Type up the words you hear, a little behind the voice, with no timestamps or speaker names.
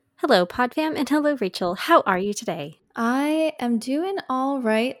Hello, Podfam, and hello, Rachel. How are you today? I am doing all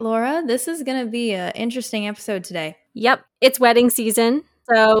right, Laura. This is going to be an interesting episode today. Yep, it's wedding season,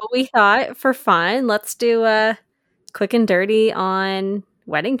 so we thought for fun, let's do a quick and dirty on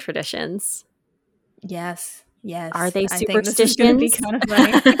wedding traditions. Yes. Are they I think this is going to be kind of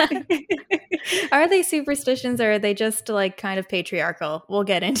funny. Are they superstitions or are they just like kind of patriarchal? We'll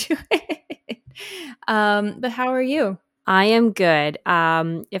get into it. But how are you? I am good.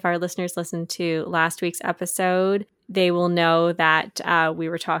 If our listeners listened to last week's episode, they will know that we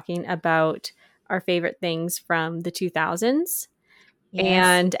were talking about our favorite things from the 2000s. Yes.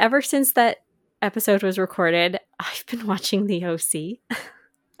 And ever since that episode was recorded, I've been watching The OC.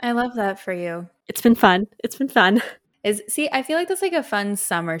 I love that for you. It's been fun. I feel like that's like a fun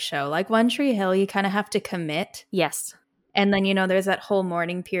summer show. Like One Tree Hill, you kind of have to commit. Yes. And then, there's that whole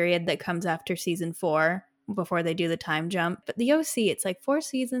mourning period that comes after season 4 before they do the time jump. But the OC, it's like 4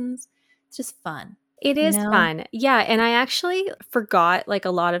 seasons. It's just fun. It is fun. Yeah. And I actually forgot like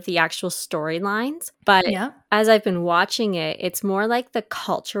a lot of the actual storylines. But as I've been watching it, it's more like the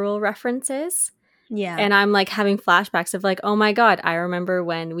cultural references. Yeah. And I'm like having flashbacks of like, oh my God, I remember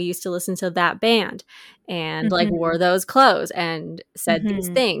when we used to listen to that band and like wore those clothes and said these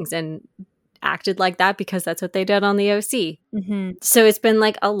things and acted like that because that's what they did on the OC. So it's been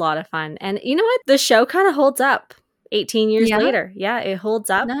like a lot of fun. And you know what? The show kind of holds up 18 years later. Yeah, it holds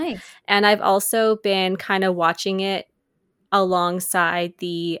up. Nice. And I've also been kind of watching it alongside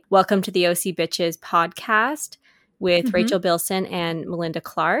the Welcome to the OC Bitches podcast with Rachel Bilson and Melinda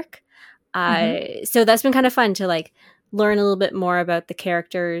Clark. So that's been kind of fun to like learn a little bit more about the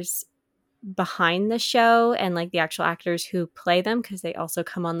characters behind the show and like the actual actors who play them, because they also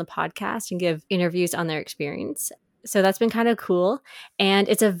come on the podcast and give interviews on their experience. So that's been kind of cool. And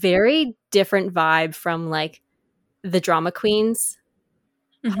it's a very different vibe from like the Drama Queens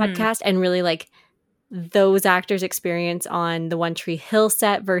podcast and really like those actors' experience on the One Tree Hill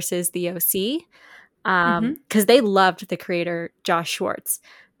set versus the OC. Because they loved the creator Josh Schwartz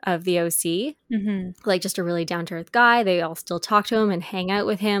of the OC, like just a really down-to-earth guy. They all still talk to him and hang out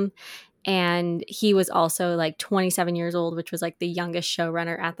with him. And he was also like 27 years old, which was like the youngest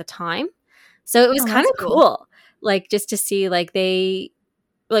showrunner at the time. So it was kind of cool. Like just to see like they,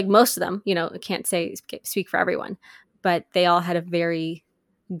 like most of them, I can't speak for everyone, but they all had a very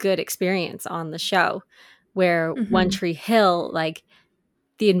good experience on the show where One Tree Hill, like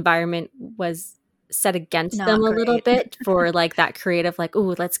the environment was set against them a little bit for like that creative, like,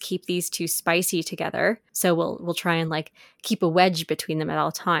 oh, let's keep these two spicy together. So we'll try and like keep a wedge between them at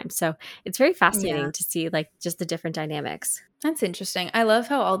all times. So it's very fascinating to see like just the different dynamics. That's interesting. I love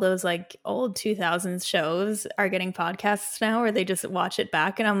how all those like old 2000s shows are getting podcasts now where they just watch it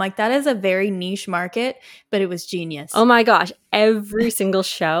back. And I'm like, that is a very niche market, but it was genius. Oh my gosh. Every single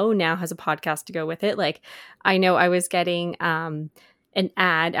show now has a podcast to go with it. Like I know I was getting an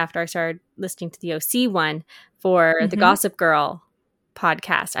ad after I started listening to the OC one for the Gossip Girl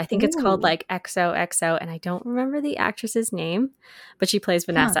podcast. I think it's called like XOXO, and I don't remember the actress's name, but she plays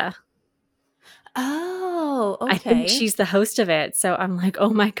Vanessa. Oh, okay. I think she's the host of it. So I'm like,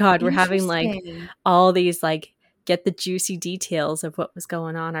 oh my God, we're having like all these like get the juicy details of what was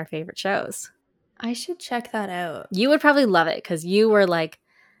going on our favorite shows. I should check that out. You would probably love it because you were like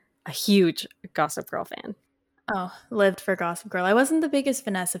a huge Gossip Girl fan. Oh, lived for Gossip Girl. I wasn't the biggest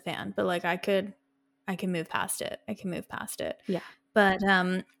Vanessa fan, but like I can move past it. Yeah. But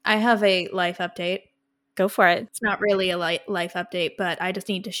I have a life update. Go for it. It's not really a life update, but I just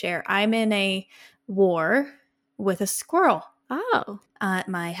need to share. I'm in a war with a squirrel. Oh. At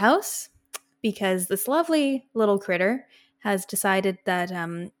my house because this lovely little critter has decided that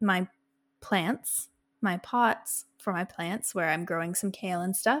my pots for my plants where I'm growing some kale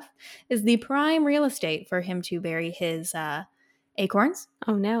and stuff is the prime real estate for him to bury his acorns.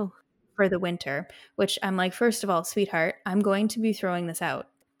 Oh no. For the winter, which I'm like, first of all, sweetheart, I'm going to be throwing this out.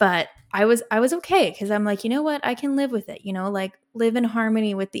 But I was okay because I'm like, you know what? I can live with it, like live in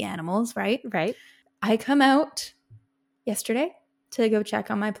harmony with the animals, right? Right. I come out yesterday to go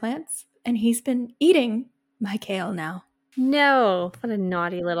check on my plants and he's been eating my kale now. No, what a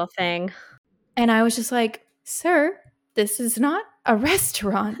naughty little thing. And I was just like, sir, this is not a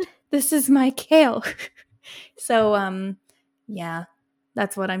restaurant. This is my kale. So, yeah,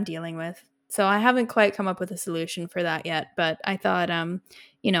 that's what I'm dealing with. So I haven't quite come up with a solution for that yet. But I thought,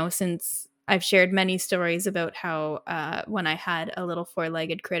 since I've shared many stories about how when I had a little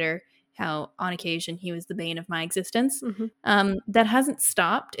 4-legged critter, how on occasion he was the bane of my existence. That hasn't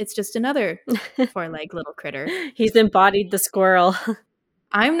stopped. It's just another 4-legged little critter. He's embodied the squirrel.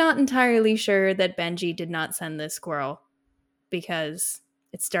 I'm not entirely sure that Benji did not send this squirrel because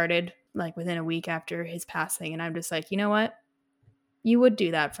it started like within a week after his passing. And I'm just like, you know what? You would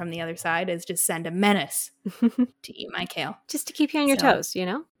do that from the other side, is just send a menace to eat my kale. Just to keep you on your So, toes, you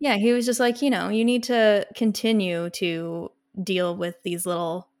know? yeah, he was just like, you know, you need to continue to deal with these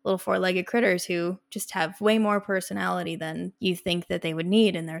little four-legged critters who just have way more personality than you think that they would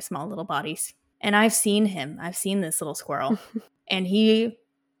need in their small little bodies. And I've seen this little squirrel, and he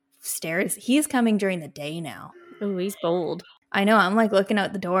stares. He's coming during the day now. Oh, he's bold. I know. I'm like looking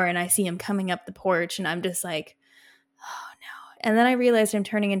out the door and I see him coming up the porch, and I'm just like, oh no. And then I realized I'm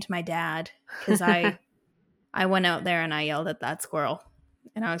turning into my dad, because I went out there and I yelled at that squirrel,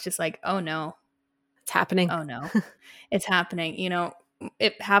 and I was just like, oh no. It's happening. Oh no. It's happening. You know,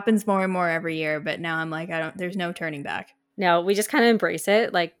 it happens more and more every year, but now I'm like, there's no turning back. No, we just kind of embrace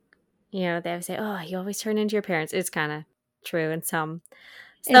it. Like, you know, they always say, oh, you always turn into your parents. It's kind of true in some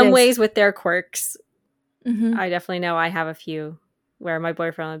ways with their quirks. Mm-hmm. I definitely know I have a few where my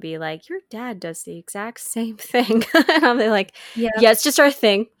boyfriend would be like, your dad does the exact same thing. And I'm like, yeah, it's just our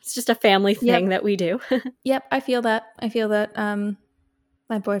thing. It's just a family thing that we do. Yep, I feel that.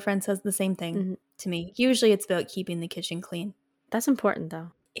 My boyfriend says the same thing to me. Usually it's about keeping the kitchen clean. That's important,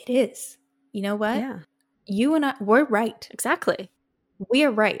 though. It is. You know what? Yeah. You and I, we're right. Exactly. We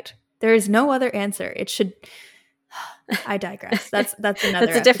are right. There is no other answer. It should... I digress. That's another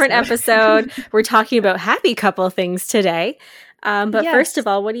That's a different episode. We're talking about happy couple things today. But first of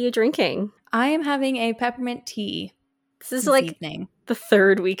all, what are you drinking? I am having a peppermint tea. This is like evening. The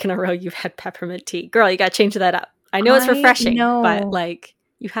third week in a row you've had peppermint tea. Girl, you got to change that up. I know it's refreshing, but like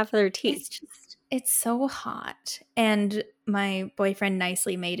you have other teas. It's so hot. And my boyfriend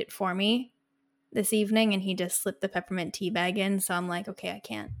nicely made it for me this evening, and he just slipped the peppermint tea bag in. So I'm like, okay, I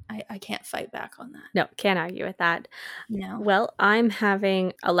can't fight back on that. No, can't argue with that. No. Well, I'm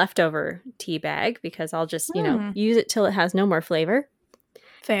having a leftover tea bag because I'll just, use it till it has no more flavor.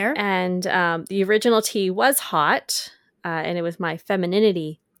 Fair. And the original tea was hot, and it was my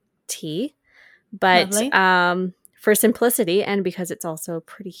femininity tea. But for simplicity, and because it's also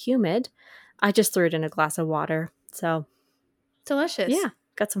pretty humid, I just threw it in a glass of water. So delicious. Yeah.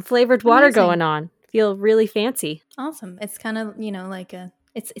 Got some flavored water going on. Feel really fancy. Awesome. It's kind of, like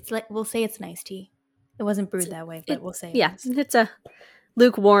it's like, we'll say it's nice tea. It wasn't brewed that way, but we'll say it is. It's a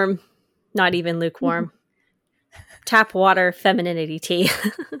lukewarm, not even lukewarm, tap water femininity tea.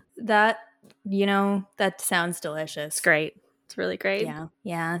 That sounds delicious. It's great. It's really great. Yeah.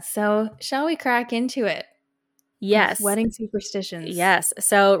 Yeah. So shall we crack into it? Yes. Wedding superstitions. Yes.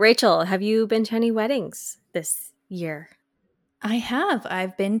 So Rachel, have you been to any weddings this year? I have.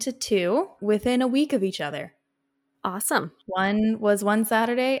 I've been to 2 within a week of each other. Awesome. One was one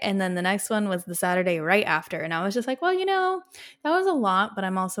Saturday, and then the next one was the Saturday right after. And I was just like, well, that was a lot, but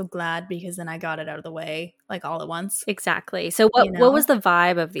I'm also glad because then I got it out of the way like all at once. Exactly. So what was the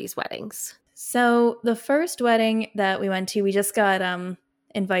vibe of these weddings? So the first wedding that we went to, we just got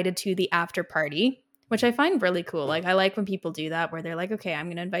invited to the after party, which I find really cool. Like, I like when people do that, where they're like, okay, I'm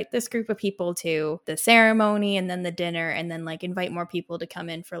going to invite this group of people to the ceremony and then the dinner, and then like invite more people to come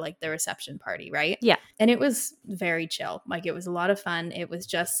in for like the reception party, right? Yeah. And it was very chill. Like, it was a lot of fun. It was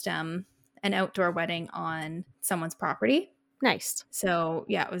just an outdoor wedding on someone's property. Nice. So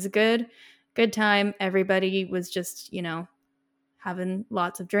yeah, it was a good time. Everybody was just, having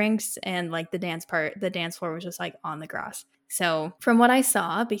lots of drinks, and like the dance floor was just like on the grass. So from what I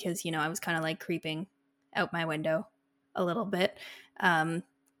saw, because, I was kind of like creeping out my window a little bit,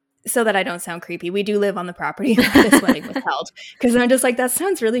 so that I don't sound creepy. We do live on the property where this wedding was held, because I'm just like, that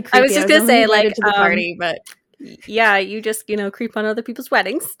sounds really creepy. I was just gonna say, like, to the party, but yeah, you just creep on other people's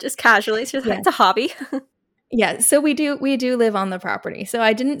weddings just casually. It's just it's a hobby. Yeah, so we do live on the property. So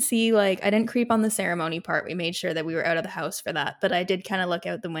I didn't creep on the ceremony part. We made sure that we were out of the house for that, but I did kind of look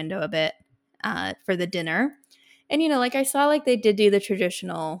out the window a bit for the dinner. And like, I saw like they did do the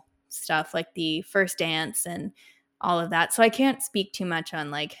traditional stuff, like the first dance and all of that. So I can't speak too much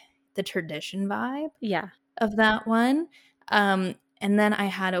on like the tradition vibe of that one. And then I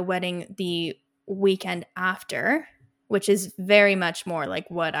had a wedding the weekend after, which is very much more like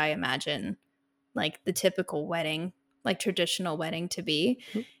what I imagine like the typical wedding, like traditional wedding to be.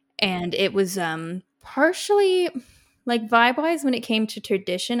 Mm-hmm. And it was partially like vibe-wise, when it came to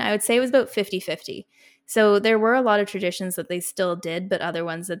tradition, I would say it was about 50-50. So there were a lot of traditions that they still did, but other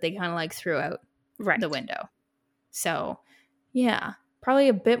ones that they kind of like threw out the window. So yeah, probably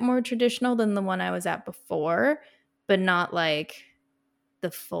a bit more traditional than the one I was at before, but not like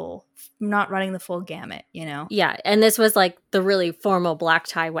not running the full gamut, Yeah, and this was like the really formal black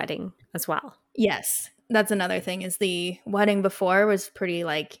tie wedding as well. Yes. That's another thing, is the wedding before was pretty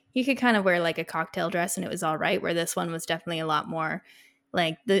like, you could kind of wear like a cocktail dress and it was all right, where this one was definitely a lot more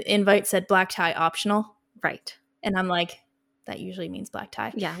like the invite said black tie optional. Right. And I'm like, that usually means black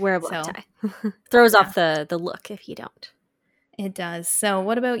tie. Yeah, wear a black So, tie. Throws yeah. off the look if you don't. It does. So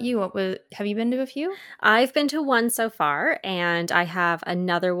what about you? Have you been to a few? I've been to one so far, and I have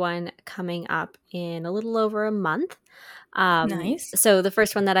another one coming up in a little over a month. Nice. So the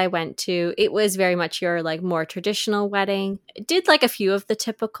first one that I went to, it was very much your like more traditional wedding. It did like a few of the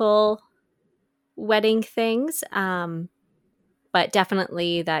typical wedding things, but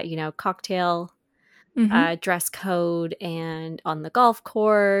definitely that, you know, cocktail, dress code, and on the golf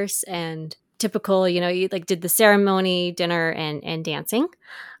course, and typical, you know, you like did the ceremony, dinner, and dancing.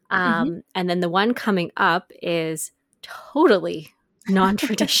 And then the one coming up is totally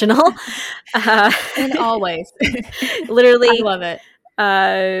non-traditional. And always. Literally, I love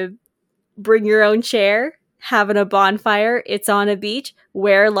it. Bring your own chair, having a bonfire, it's on a beach,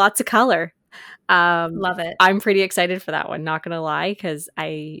 wear lots of color. Love it. I'm pretty excited for that one, not gonna lie, because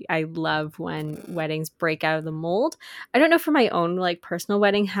I love when weddings break out of the mold. I don't know for my own like personal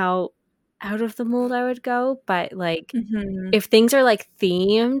wedding how out of the mold I would go, but like if things are like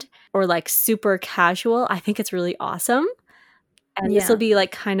themed or like super casual, I think it's really awesome. And this will be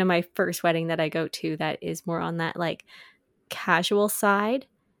like kind of my first wedding that I go to that is more on that like casual side,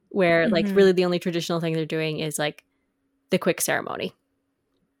 where like really the only traditional thing they're doing is like the quick ceremony.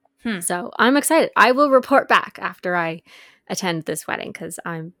 So I'm excited. I will report back after I attend this wedding because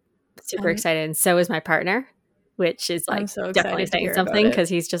I'm super excited, and so is my partner, which is like so definitely saying something because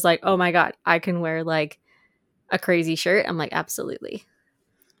he's just like, oh my God, I can wear like a crazy shirt. I'm like, absolutely.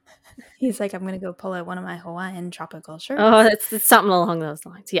 He's like, I'm going to go pull out one of my Hawaiian tropical shirts. Oh, it's something along those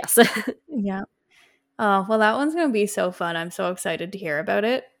lines. Yes. Yeah. Oh, well, that one's going to be so fun. I'm so excited to hear about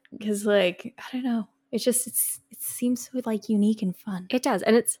it because, like, I don't know. It's just, it seems so, like, unique and fun. It does.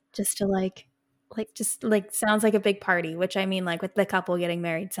 And it's just to, just sounds like a big party, which I mean, like, with the couple getting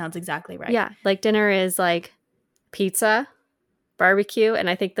married sounds exactly right. Yeah. Like, dinner is, like, pizza, barbecue, and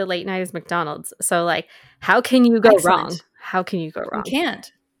I think the late night is McDonald's. So, like, how can you go wrong? How can you go wrong? You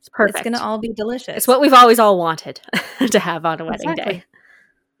can't. It's perfect. It's going to all be delicious. It's what we've always all wanted to have on a wedding day.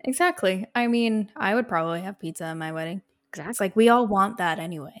 Exactly. I mean, I would probably have pizza at my wedding. Exactly. It's like we all want that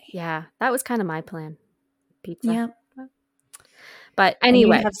anyway. Yeah, that was kind of my plan. Pizza. Yeah. But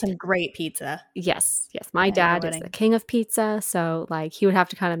anyway. You have some great pizza. Yes. My dad is the king of pizza. So, like, he would have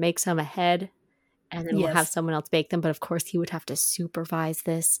to kind of make some ahead and then we'll have someone else bake them. But, of course, he would have to supervise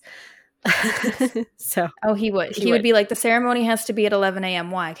this. So he would. He would be like, the ceremony has to be at 11 a.m.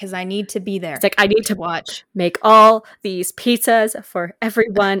 Why? Because I need to be there. It's like, I need to watch, make all these pizzas for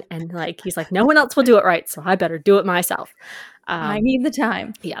everyone. And like, he's like, no one else will do it right. So I better do it myself. I need the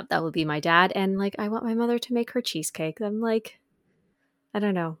time. Yeah, that would be my dad. And like, I want my mother to make her cheesecake. I'm like, I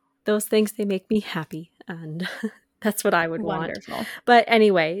don't know. Those things, they make me happy. And that's what I would want. But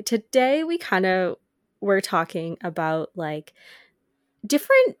anyway, today we're talking about like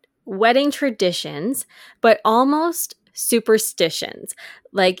different wedding traditions, but almost superstitions.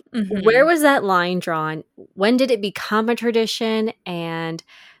 Like, where was that line drawn? When did it become a tradition? And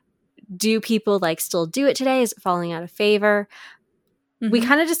do people like still do it today? Is it falling out of favor? We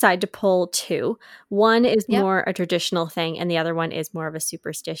kind of decide to pull two. One is more a traditional thing, and the other one is more of a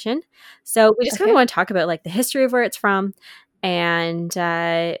superstition. So we just kind of want to talk about like the history of where it's from and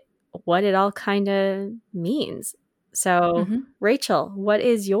what it all kind of means. So, Rachel, what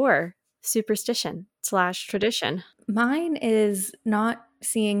is your superstition / tradition? Mine is not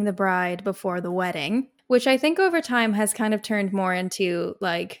seeing the bride before the wedding, which I think over time has kind of turned more into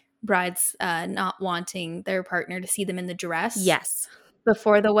like brides not wanting their partner to see them in the dress. Yes.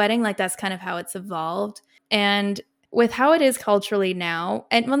 Before the wedding. Like that's kind of how it's evolved. And with how it is culturally now,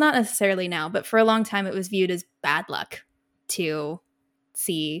 and well, not necessarily now, but for a long time it was viewed as bad luck to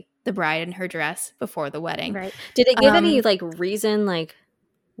see the bride in her dress before the wedding. Right. Did it give any like reason like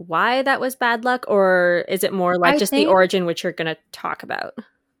why that was bad luck, or is it more like the origin, which you're going to talk about?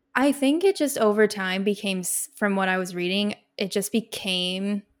 I think it just over time became, from what I was reading, it just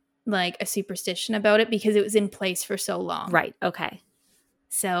became like a superstition about it because it was in place for so long. Right. Okay.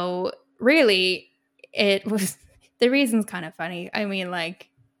 So really it was, the reason's kind of funny. I mean, like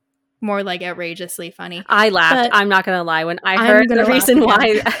more like outrageously funny. I laughed. I'm not going to lie. When I heard the reason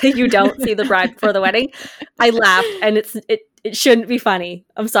why you don't see the bride before the wedding, I laughed, and it shouldn't be funny.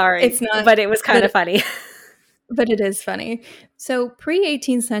 I'm sorry. It's not. But it was kind of funny. But it is funny. So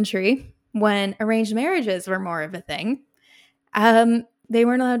pre-18th century, when arranged marriages were more of a thing, they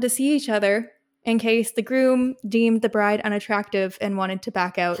weren't allowed to see each other in case the groom deemed the bride unattractive and wanted to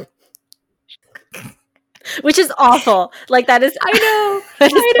back out. Which is awful. Like that is, I know.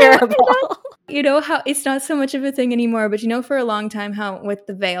 That is terrible. you know how it's not so much of a thing anymore, but you know, for a long time, how with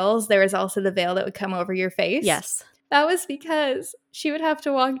the veils, there was also the veil that would come over your face. Yes. That was because she would have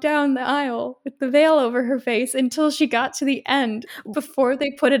to walk down the aisle with the veil over her face until she got to the end before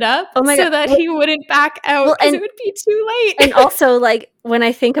they put it up, Oh my so God. that he wouldn't back out because it would be too late. And also, like, when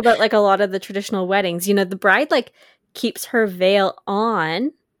I think about like a lot of the traditional weddings, you know, the bride like keeps her veil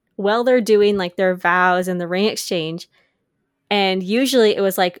on while they're doing like their vows and the ring exchange. And usually it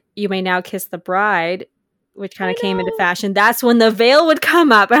was like, you may now kiss the bride, which kind of came into fashion. That's when the veil would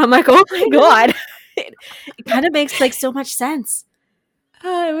come up. And I'm like, oh my God. It kind of makes like so much sense.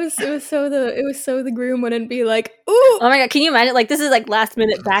 It was so the groom wouldn't be like, ooh. Oh my God, can you imagine? Like, this is like last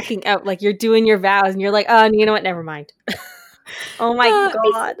minute backing out. Like, you're doing your vows and you're like, oh, you know what? Never mind. Oh my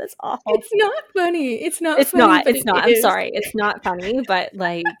God, that's awful. It's not funny. It's not. It's funny, not. but It's not. I'm sorry. It's not funny, but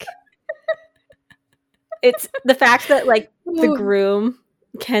like, it's the fact that like the groom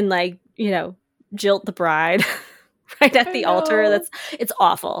can like, you know, jilt the bride right at the altar. It's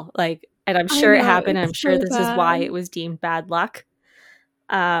awful. Like, and I'm sure it happened. And I'm sure this is why it was deemed bad luck.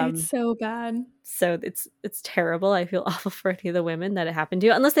 It's so bad. So it's terrible. I feel awful for any of the women that it happened to,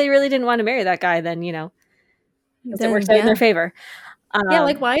 unless they really didn't want to marry that guy. Then, you know, it works out in their favor. Yeah,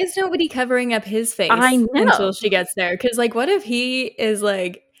 like, why is nobody covering up his face until she gets there? Because, like, what if he is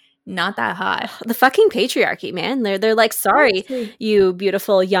like not that hot? The fucking patriarchy, man. They're like, sorry, you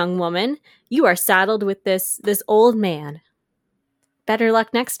beautiful young woman, you are saddled with this old man. Better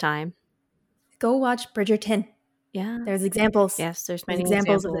luck next time. Go watch Bridgerton. Yeah, there's examples. Yes, there's many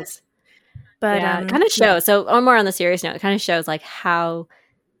examples of this. But it kind of shows. So, more on the serious note, it kind of shows like how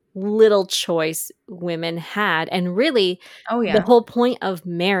little choice women had, and really, the whole point of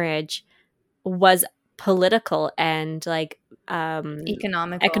marriage was political and like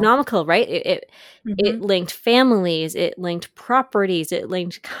economical, right? It linked families, it linked properties, it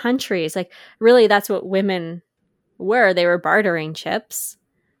linked countries. Like, really, that's what women were. They were bartering chips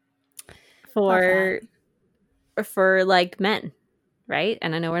for like men, right?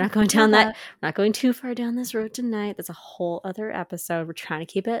 And I know we're not going down we're not going too far down this road tonight. That's a whole other episode. We're trying to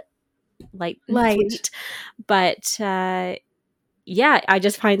keep it light. Sweet. But yeah, I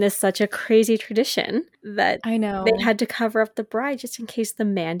just find this such a crazy tradition that I know they had to cover up the bride just in case the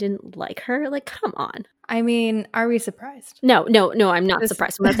man didn't like her. Like, come on. I mean, are we surprised? No, I'm not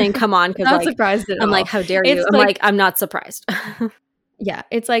surprised. I'm not saying come on because not surprised at all. I'm like, how dare you? I'm like, I'm not surprised. Yeah,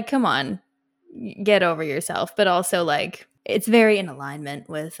 it's like, come on, get over yourself. But also, like, it's very in alignment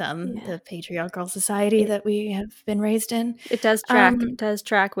with the patriarchal society that we have been raised in. It does track. It does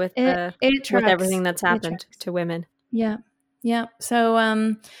track with with everything that's happened to women. Yeah. Yeah.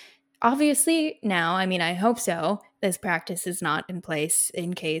 So obviously now, I mean, I hope so, this practice is not in place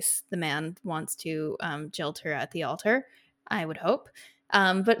in case the man wants to jilt her at the altar. I would hope.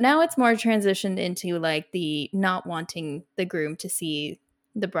 But now it's more transitioned into like the not wanting the groom to see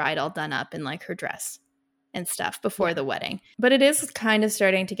the bride all done up in like her dress and stuff before the wedding. But it is kind of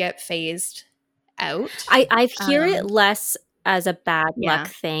starting to get phased out. I hear it less as a bad luck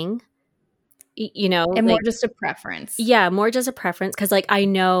thing. You know, and more just a preference. Yeah, more just a preference. Because, like, I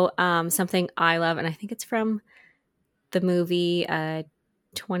know something I love, and I think it's from the movie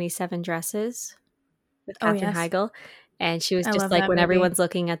 27 Dresses with Katherine Heigl. And she was just like, when everyone's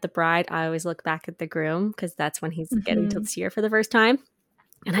looking at the bride, I always look back at the groom because that's when he's getting to see her for the first time.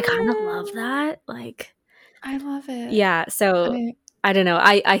 And I kind of love that. Like, I love it. Yeah. So I don't know.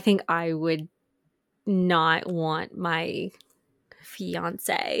 I think I would not want my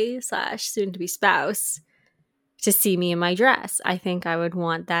fiance / soon to be spouse to see me in my dress. I think I would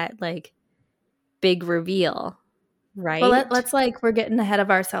want that like big reveal, right? Well, let's like, we're getting ahead of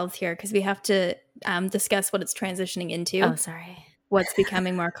ourselves here because we have to discuss what it's transitioning into. Oh, sorry. What's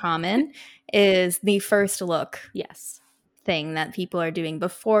becoming more common is the first look. Yes. Thing that people are doing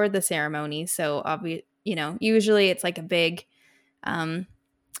before the ceremony. So you know, usually it's like a big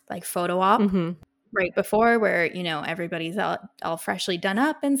like photo op right before, where, you know, everybody's all freshly done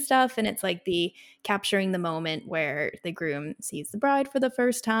up and stuff, and it's like the capturing the moment where the groom sees the bride for the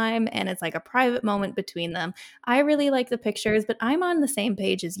first time, and it's like a private moment between them. I really like the pictures, but I'm on the same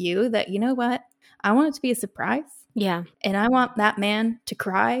page as you that, you know what, I want it to be a surprise. Yeah. And I want that man to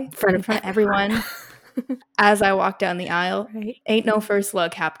cry in front of everyone as I walk down the aisle. Right. Ain't no first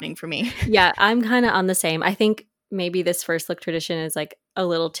look happening for me. Yeah, I'm kind of on the same. I think maybe this first look tradition is like a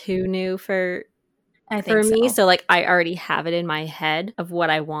little too new for me. So like, I already have it in my head of what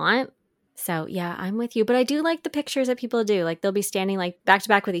I want. So yeah, I'm with you. But I do like the pictures that people do. Like, they'll be standing like back to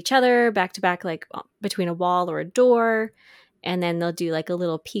back with each other, back to back, like between a wall or a door. and then they'll do like a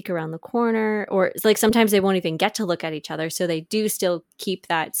little peek around the corner, or it's like sometimes they won't even get to look at each other. So they do still keep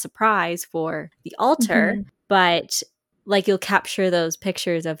that surprise for the altar, Mhm. but like you'll capture those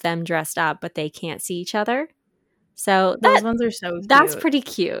pictures of them dressed up, but they can't see each other. So Those ones are so that's cute. pretty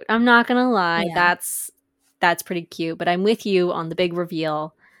cute. I'm not gonna lie, Yeah. that's pretty cute. But I'm with you on the big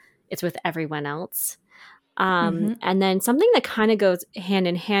reveal. It's with everyone else. Mhm. And then something that kind of goes hand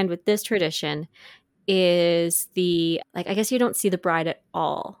in hand with this tradition is the, like, I guess you don't see the bride at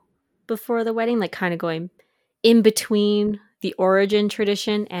all before the wedding, like kind of going in between the origin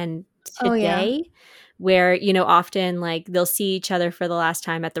tradition and Oh, yeah. today, where, you know, often like they'll see each other for the last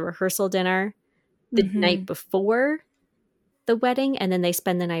time at the rehearsal dinner the night Mhm. before the wedding, and then they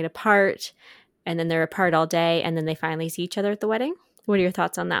spend the night apart, and then they're apart all day, and then they finally see each other at the wedding. What are your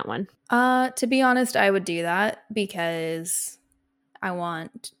thoughts on that one? To be honest, I would do that because I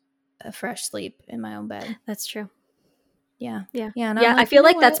want a fresh sleep in my own bed. That's true. Yeah. Yeah. Yeah, and I'm Yeah, I like, "You feel know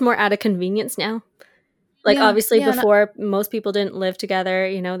like that's what?" more out of convenience now. Like, Yeah. obviously, Yeah, and before, most people didn't live together,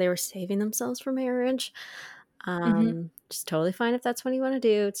 you know, they were saving themselves for marriage. mhm. Just totally fine if that's what you want to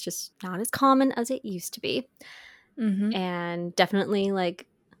do. It's just not as common as it used to be. Mhm. And definitely, like,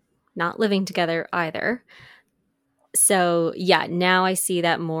 not living together either. So, yeah, now I see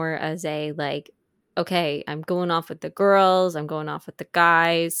that more as a, like, okay, I'm going off with the girls, I'm going off with the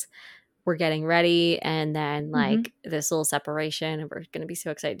guys, we're getting ready, and then, Mhm. like, this little separation, and we're going to be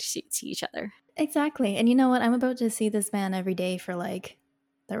so excited to see each other. Exactly. And you know what? I'm about to see this man every day for like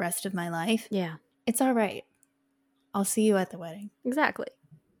the rest of my life. Yeah, It's all right. I'll see you at the wedding. exactly.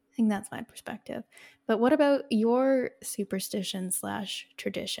 I think that's my perspective. But what about your superstition slash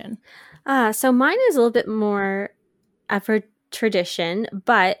tradition? So mine is a little bit more for tradition,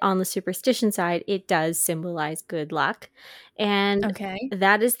 but on the superstition side, it does symbolize good luck. And Okay.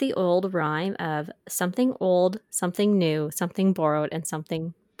 that is the old rhyme of something old, something new, something borrowed, and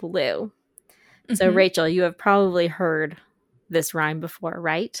something blue. So, Mm-hmm. Rachel, you have probably heard this rhyme before,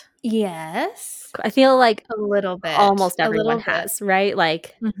 right? Yes. I feel like A little bit. almost A everyone little bit. has, right?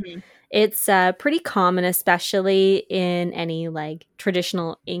 Like, Mm-hmm. it's pretty common, especially in any like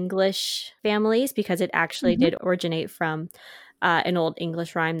traditional English families, because it actually Mm-hmm. did originate from an old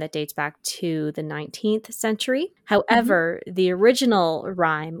English rhyme that dates back to the 19th century. Mm-hmm. However, the original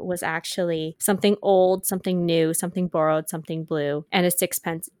rhyme was actually something old, something new, something borrowed, something blue, and a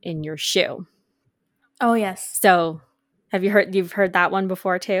sixpence in your shoe. Oh, yes. So, you've heard that one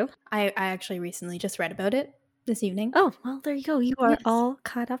before too? I actually recently just read about it this evening. Oh, well, there you go. You are Yes, all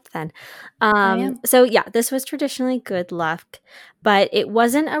caught up then. I am. So yeah, this was traditionally good luck, but it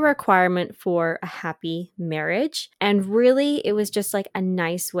wasn't a requirement for a happy marriage. And really, it was just like a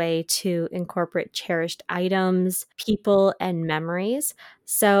nice way to incorporate cherished items, people, and memories.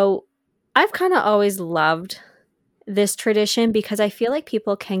 So I've kind of always loved this tradition because I feel like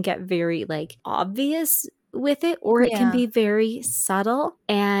people can get very like obvious with it, or it can Yeah. be very subtle.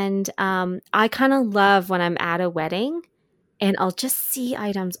 And I kind of love when I'm at a wedding and I'll just see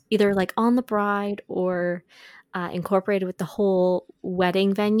items either like on the bride or incorporated with the whole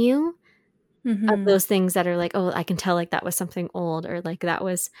wedding venue of Mm-hmm. those things that are like, oh, I can tell like that was something old, or like that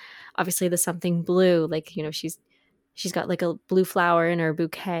was obviously the something blue, like, you know, she's got like a blue flower in her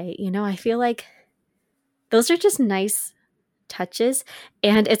bouquet. You know, I feel like those are just nice touches.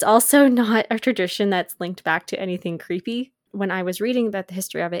 And it's also not a tradition that's linked back to anything creepy. When I was reading about the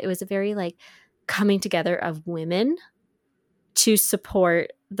history of it, it was a very like coming together of women to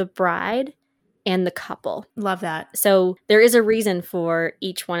support the bride and the couple. Love that. So there is a reason for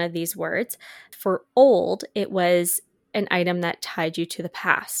each one of these words. For old, it was an item that tied you to the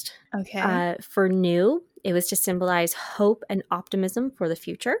past. Okay. For new, it was to symbolize hope and optimism for the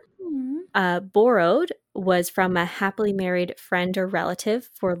future. Mm. Borrowed was from a happily married friend or relative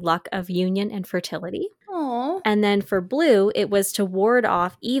for luck of union and fertility. Aw. And then for blue, it was to ward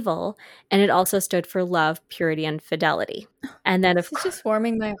off evil, and it also stood for love, purity, and fidelity. And then, This is just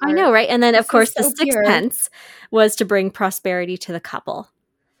warming my I know, heart. right? And then, of This is course, the so pure. sixpence was to bring prosperity to the couple.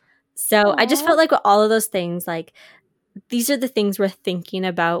 So I just Aw. felt like with all of those things, like these are the things we're thinking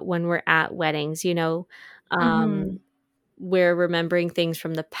about when we're at weddings, you know. Mm-hmm. We're remembering things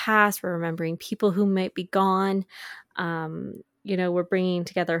from the past. We're remembering people who might be gone. You know, we're bringing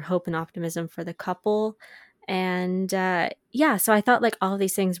together hope and optimism for the couple. And yeah, so I thought like all of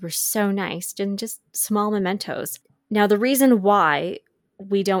these things were so nice and just small mementos. Now, the reason why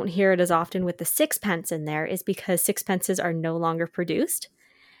we don't hear it as often with the sixpence in there is because sixpences are no longer produced.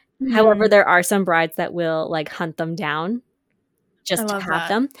 However, Mm. there are some brides that will like hunt them down I just to love have that.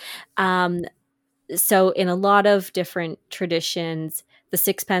 them. Um, so in a lot of different traditions, the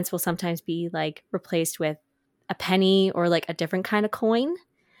sixpence will sometimes be like replaced with a penny or like a different kind of coin,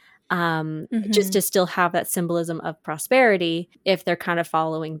 just to still have that symbolism of prosperity if they're kind of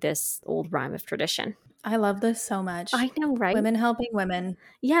following this old rhyme of tradition. I love this so much. I know, right? Women helping women.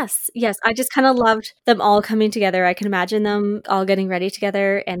 Yes. I just kind of loved them all coming together. I can imagine them all getting ready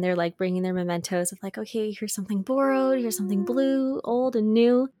together, and they're like bringing their mementos of like, okay, here's something borrowed, here's something blue, old and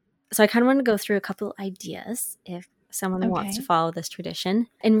new. So I kind of want to go through a couple ideas if someone wants to follow this tradition,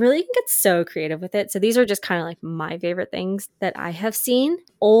 and really you can get so creative with it. So these are just kind of like my favorite things that I have seen.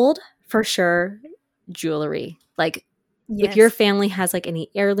 Old, for sure, jewelry. Like if your family has like any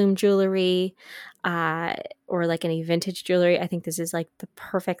heirloom jewelry, or like any vintage jewelry, I think this is like the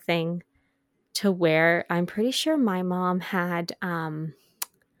perfect thing to wear. I'm pretty sure my mom had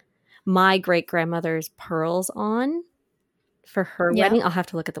my great grandmother's pearls on for her wedding. I'll have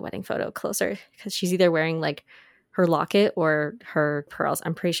to look at the wedding photo closer because she's either wearing like her locket or her pearls.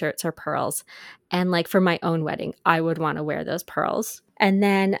 I'm pretty sure it's her pearls. And like for my own wedding, I would want to wear those pearls. And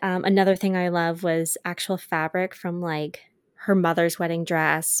then another thing I love was actual fabric from like her mother's wedding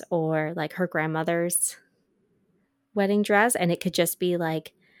dress or like her grandmother's wedding dress. And it could just be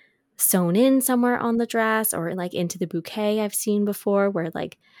like sewn in somewhere on the dress or like into the bouquet I've seen before where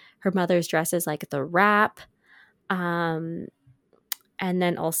like her mother's dress is like the wrap. And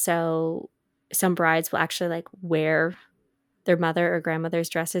then also some brides will actually like wear their mother or grandmother's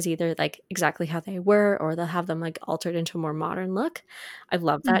dresses either like exactly how they were, or they'll have them like altered into a more modern look. I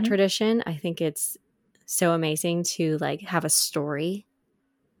love that tradition. I think it's so amazing to like have a story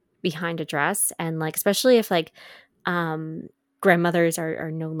behind a dress, and like especially if like grandmothers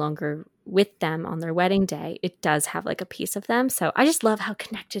are no longer with them on their wedding day, it does have like a piece of them. So I just love how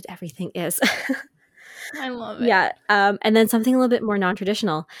connected everything is. I love it. Yeah. And then something a little bit more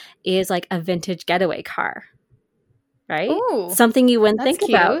non-traditional is like a vintage getaway car, right? Ooh, something you wouldn't think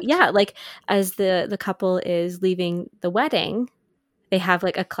cute. about. Yeah. Like as the couple is leaving the wedding, they have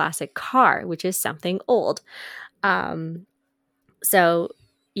like a classic car, which is something old. So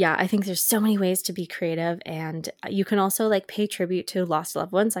yeah, I think there's so many ways to be creative, and you can also like pay tribute to lost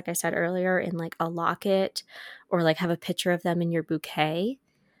loved ones, like I said earlier, in like a locket or like have a picture of them in your bouquet.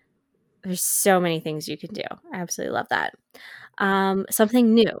 There's so many things you can do. I absolutely love that.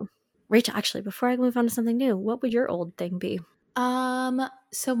 Something new. Rachel, actually, before I move on to something new, what would your old thing be?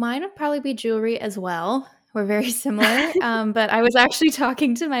 So mine would probably be jewelry as well. We're very similar. But I was actually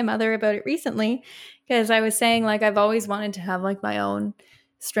talking to my mother about it recently because I was saying like I've always wanted to have like my own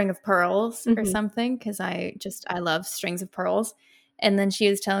string of pearls or something because I love strings of pearls. And then she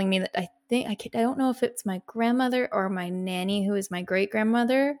was telling me that I don't know if it's my grandmother or my nanny who is my great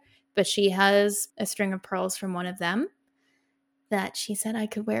grandmother, but she has a string of pearls from one of them that she said I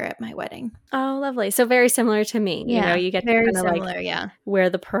could wear at my wedding. Oh, lovely. So very similar to me. Yeah, you know, you get very to kind of similar, like wear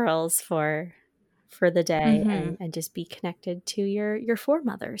the pearls for the day and just be connected to your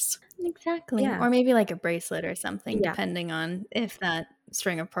foremothers. Exactly. Yeah. Or maybe like a bracelet or something, depending on if that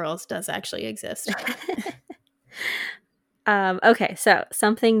string of pearls does actually exist. Okay, so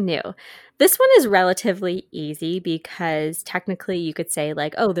something new. This one is relatively easy because technically you could say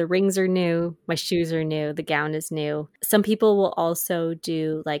like, oh, the rings are new, my shoes are new, the gown is new. Some people will also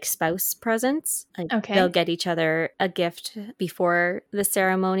do like spouse presents. Like they'll get each other a gift before the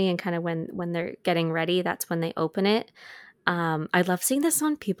ceremony, and kind of when they're getting ready, that's when they open it. I love seeing this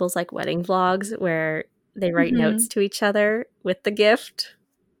on people's like wedding vlogs where they write notes to each other with the gift.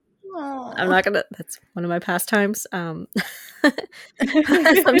 I'm not gonna. That's one of my pastimes. Sometimes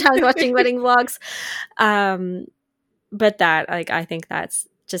watching wedding vlogs, but that like I think that's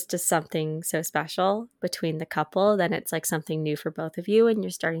just something so special between the couple. Then it's like something new for both of you, and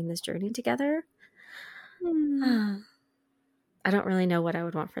you're starting this journey together. I don't really know what I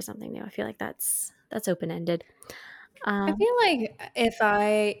would want for something new. I feel like that's open ended. I feel like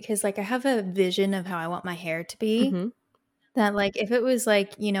because like I have a vision of how I want my hair to be. That like if it was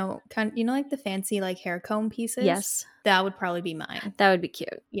like like the fancy like hair comb pieces, yes, that would probably be mine. That would be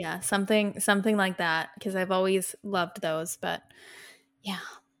cute. Yeah, something like that because I've always loved those. But yeah.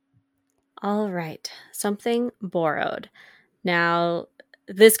 All right, something borrowed. Now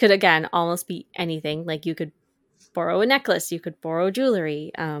this could again almost be anything. Like you could borrow a necklace, you could borrow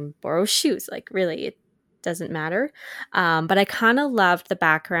jewelry, borrow shoes. Like really, it doesn't matter. But I kind of loved the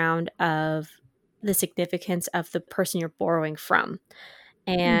background of the significance of the person you're borrowing from.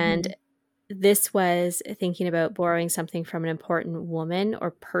 And this was thinking about borrowing something from an important woman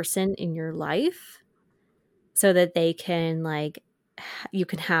or person in your life so that they can like, you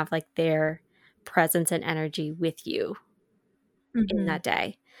can have like their presence and energy with you in that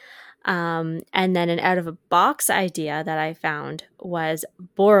day. And then an out of a box idea that I found was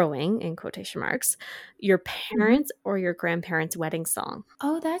borrowing, in quotation marks, your parents' or your grandparents' wedding song.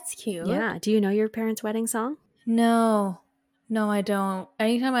 Oh, that's cute. Yeah. Do you know your parents' wedding song? No, I don't.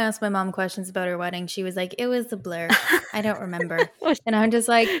 Anytime I ask my mom questions about her wedding, she was like, "It was a blur. I don't remember." And I'm just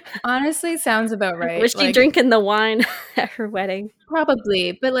like, honestly, sounds about right. Was she drinking the wine at her wedding?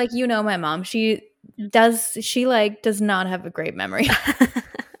 Probably, but like my mom, she does not have a great memory.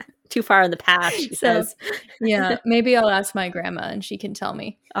 Too far in the past, she says. Yeah, maybe I'll ask my grandma and she can tell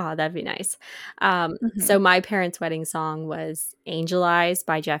me. Oh, that'd be nice. So my parents' wedding song was Angel Eyes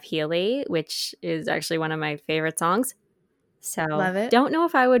by Jeff Healey, which is actually one of my favorite songs. So love it. Don't know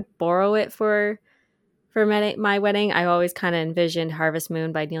if I would borrow it for my wedding. I always kind of envisioned Harvest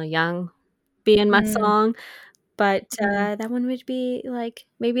Moon by Neil Young being my song. But that one would be like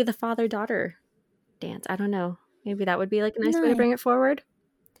maybe the father-daughter dance. I don't know. Maybe that would be like a nice way to bring it forward.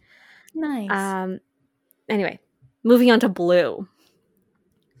 Nice. Anyway, moving on to Blue.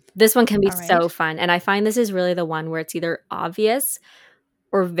 This one can be so fun. And I find this is really the one where it's either obvious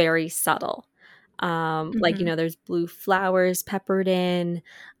or very subtle. Like, there's blue flowers peppered in.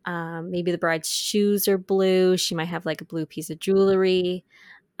 Maybe the bride's shoes are blue. She might have like a blue piece of jewelry.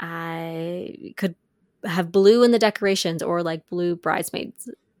 I could have blue in the decorations or like blue bridesmaids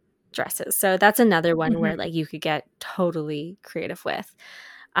dresses. So that's another one where like you could get totally creative with.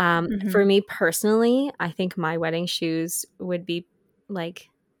 For me personally, I think my wedding shoes would be like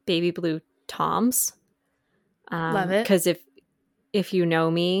baby blue Toms. Love it. Because if you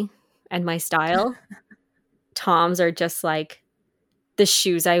know me and my style, Toms are just like the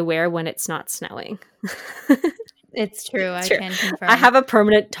shoes I wear when it's not snowing. It's true. I can confirm. I have a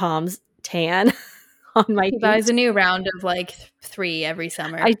permanent Toms tan on my feet. He buys a new round of like 3 every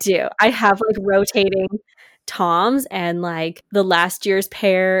summer. I do. I have like rotating Toms, and like the last year's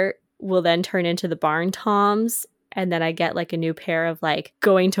pair will then turn into the barn Toms, and then I get like a new pair of like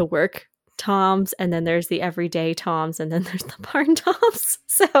going to work Toms, and then there's the everyday Toms, and then there's the barn Toms.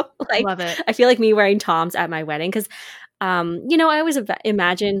 So like, love it. I feel like me wearing Toms at my wedding because I always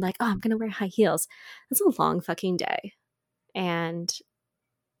imagine like, oh, I'm gonna wear high heels. That's a long fucking day, and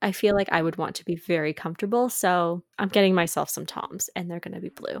I feel like I would want to be very comfortable. So I'm getting myself some Toms, and they're gonna be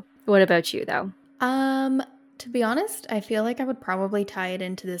blue. What about you though? To be honest, I feel like I would probably tie it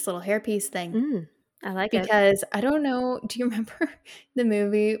into this little hairpiece thing. I like it. Because I don't know, do you remember the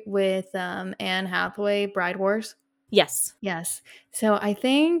movie with Anne Hathaway, Bride Wars? Yes. So I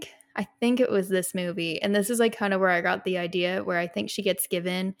think it was this movie, and this is like kind of where I got the idea, where I think she gets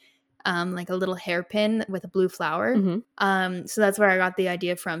given like a little hairpin with a blue flower. So that's where I got the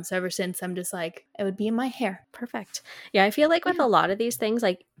idea from. So ever since, I'm just like, it would be in my hair. Perfect. Yeah, I feel like with a lot of these things,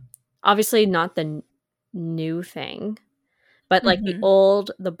 like obviously not the new thing, but like the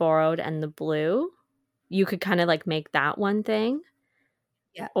old, the borrowed, and the blue, you could kind of like make that one thing.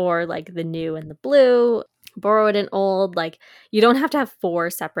 Yeah. Or like the new and the blue, borrowed and old. Like you don't have to have 4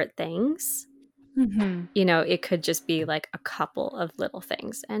 separate things. It could just be like a couple of little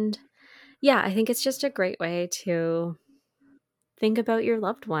things. And yeah, I think it's just a great way to think about your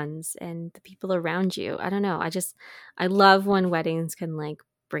loved ones and the people around you. I don't know. I love when weddings can like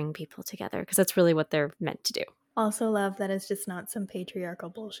bring people together because that's really what they're meant to do. Also love that it's just not some patriarchal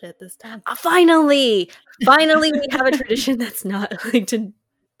bullshit this time. Finally we have a tradition that's not linked to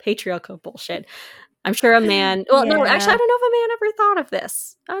patriarchal bullshit. I'm sure a man, no, actually I don't know if a man ever thought of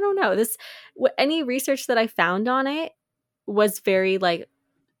this. I don't know. Any research that I found on it was very like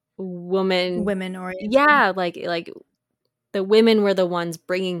women oriented. Yeah, like the women were the ones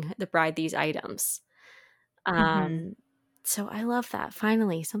bringing the bride these items. So I love that.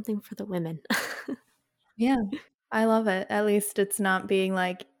 Finally, something for the women. Yeah, I love it. At least it's not being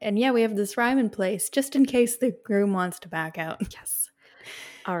like, and yeah, we have this rhyme in place just in case the groom wants to back out. Yes.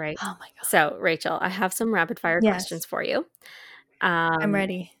 All right. Oh my God. So Rachel, I have some rapid fire questions for you. I'm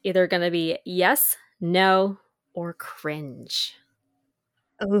ready. Either going to be yes, no, or cringe.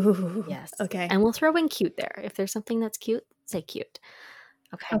 Ooh. Yes. Okay. And we'll throw in cute there. If there's something that's cute, say cute.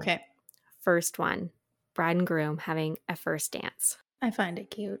 Okay. First one, bride and groom having a first dance. I find it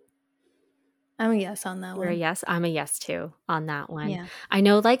cute. I'm a yes on that one. You're a yes? I'm a yes too on that one. Yeah. I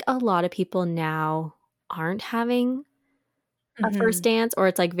know like a lot of people now aren't having a first dance, or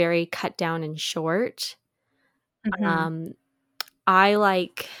it's like very cut down and short. I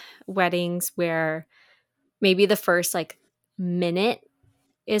like weddings where maybe the first like minute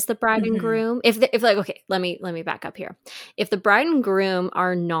is the bride and groom. If like, okay, let me back up here. If the bride and groom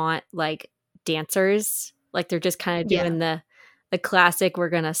are not like dancers, like they're just kind of doing the classic, we're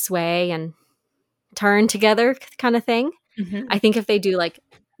gonna sway and turn together kind of thing. I think if they do like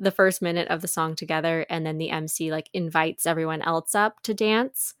the first minute of the song together, and then the MC like invites everyone else up to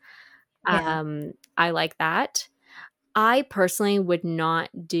dance. Yeah. I like that. I personally would not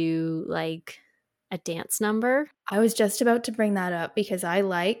do like a dance number. I was just about to bring that up because I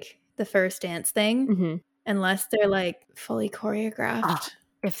like the first dance thing, Mm-hmm. unless they're like fully choreographed. Oh,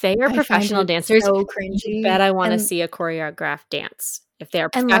 if they are I professional find it dancers, so you cringy. bet I want to And see a choreographed dance. If they are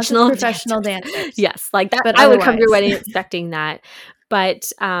unless it's professional professional dancers. dancers. Yes, like that. But I would come to your otherwise- wedding expecting that.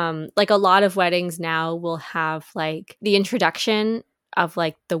 But like a lot of weddings now will have like the introduction of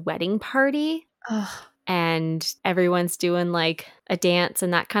like the wedding party. Ugh. And everyone's doing like a dance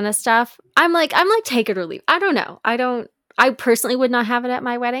and that kind of stuff. I'm like take it or leave. I don't know. I personally would not have it at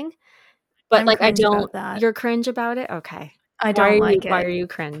my wedding. But I'm like I cringe about don't that. You're cringe about it? Okay. I don't like Why it. are you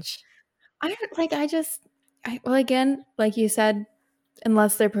cringe? Well, again, like you said,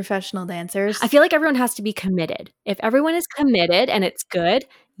 unless they're professional dancers. I feel like everyone has to be committed. If everyone is committed and it's good,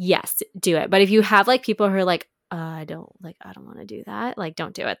 yes, do it. But if you have like people who are like, I don't want to do that, like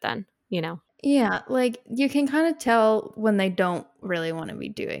don't do it then, you know. Yeah, like you can kind of tell when they don't really want to be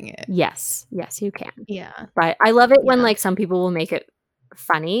doing it. Yes, you can. Yeah. But I love it when Yeah. like some people will make it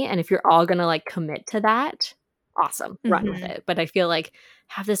funny, and if you're all gonna like commit to that, awesome, run with it. But I feel like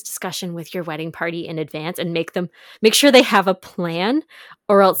have this discussion with your wedding party in advance and make sure they have a plan,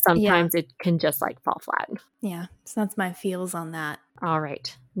 or else sometimes it can just like fall flat. Yeah, so that's my feels on that. All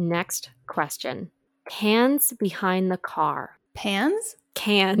right, next question. Cans behind the car. Pans?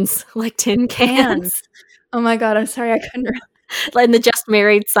 Cans, like tin cans. Oh my god, I'm sorry, I couldn't. Like the just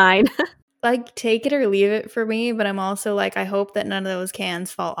married sign. Like, take it or leave it for me, but I'm also like, I hope that none of those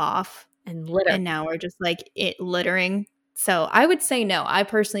cans fall off. And litter. And now we're just like it littering. So I would say no. I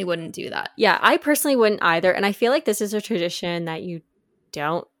personally wouldn't do that. Yeah, I personally wouldn't either. And I feel like this is a tradition that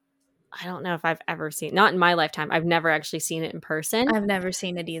I don't know if I've ever seen, not in my lifetime. I've never actually seen it in person. I've never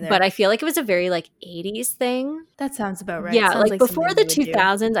seen it either. But I feel like it was a very like 80s thing. That sounds about right. Yeah, Sounds like before the something you would do.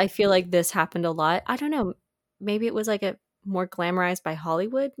 2000s, I feel like this happened a lot. I don't know. Maybe it was like a more glamorized by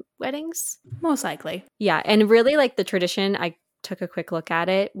Hollywood weddings. Most likely. Yeah, and really like the tradition, I took a quick look at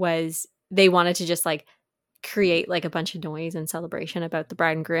it, was they wanted to just like create like a bunch of noise and celebration about the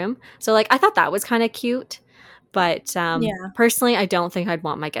bride and groom. So like I thought that was kind of cute. But personally, I don't think I'd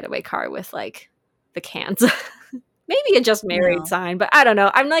want my getaway car with like the cans. Maybe a just married sign, but I don't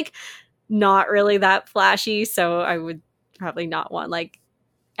know. I'm like not really that flashy, so I would probably not want like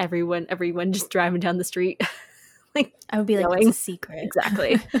everyone just driving down the street. Like I would be like, it's a secret.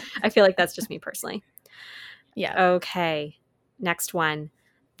 Exactly. I feel like that's just me personally. Yeah. Okay. Next one.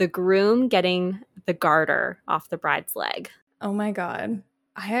 The groom getting the garter off the bride's leg. Oh my god.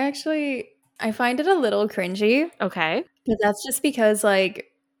 I find it a little cringy. Okay. But that's just because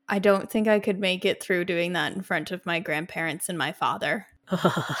like I don't think I could make it through doing that in front of my grandparents and my father.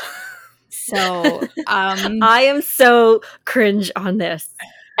 So I am so cringe on this.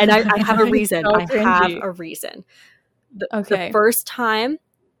 And I have a reason. So I have a reason. The first time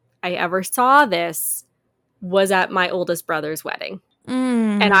I ever saw this was at my oldest brother's wedding.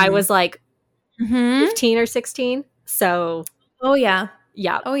 And I was like 15 or 16. So oh yeah.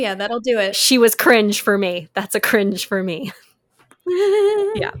 Yeah. Oh yeah, that'll do it. She was cringe for me. That's a cringe for me.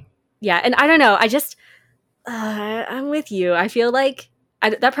 Yeah. Yeah. And I don't know. I just, I'm with you. I feel like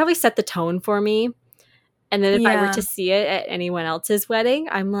that probably set the tone for me. And then if I were to see it at anyone else's wedding,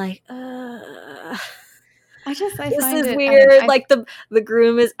 I'm like, I this is weird. Like the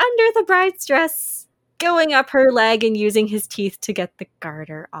groom is under the bride's dress, going up her leg and using his teeth to get the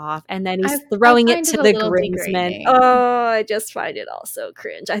garter off. And then he's throwing it to the groomsmen. Oh, I just find it all so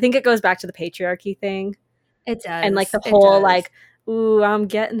cringe. I think it goes back to the patriarchy thing. It does. And like the whole like, ooh, I'm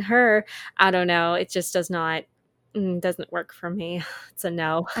getting her. I don't know. It just doesn't work for me. It's a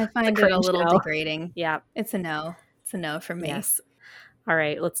no. I find it a little degrading. Yeah. It's a no. It's a no for me. Yes. All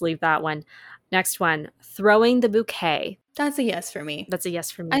right. Let's leave that one. Next one. Throwing the bouquet. That's a yes for me. That's a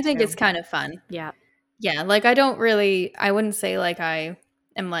yes for me. I think it's kind of fun. Yeah. Yeah. Like I wouldn't say like I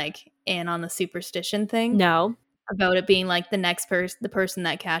am like in on the superstition thing. No. About it being like the person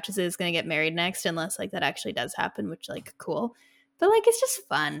that catches it is going to get married next, unless like that actually does happen, which like cool. But like it's just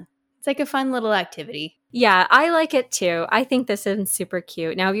fun. It's like a fun little activity. Yeah, I like it too. I think this is super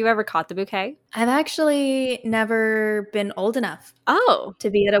cute. Now, have you ever caught the bouquet? I've actually never been old enough to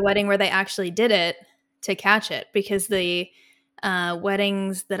be at a wedding where they actually did it to catch it, because the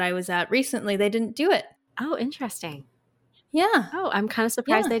weddings that I was at recently, they didn't do it. Oh, interesting. Yeah. Oh, I'm kind of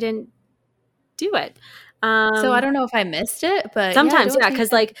surprised they didn't do it. So I don't know if I missed it, but sometimes,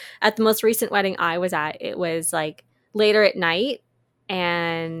 because like at the most recent wedding I was at, it was like later at night,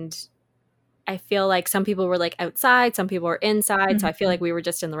 and I feel like some people were like outside, some people were inside. So I feel Mhm. like we were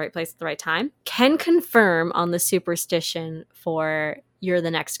just in the right place at the right time. Can confirm on the superstition for you're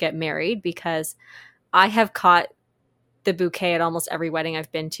the next to get married, because I have caught the bouquet at almost every wedding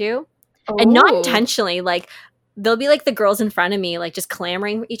I've been to. And not Oh. intentionally. Like, they'll be like the girls in front of me, like just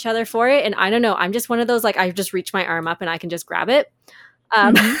clamoring each other for it. And I don't know. I'm just one of those, like, I just reach my arm up and I can just grab it.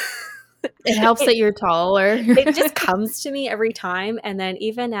 Mhm. It helps that you're taller. It just comes to me every time. And then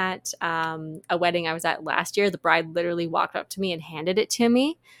even at a wedding I was at last year, the bride literally walked up to me and handed it to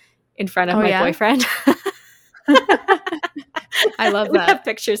me in front of Oh, my yeah? boyfriend. I love We that. have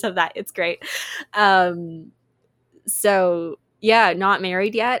pictures of that. It's great. So yeah, not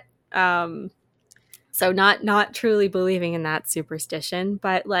married yet. So not truly believing in that superstition,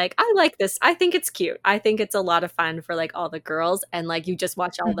 but like, I like this. I think it's cute. I think it's a lot of fun for like all the girls, and like you just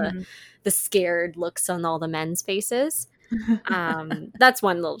watch all Mhm. the scared looks on all the men's faces. That's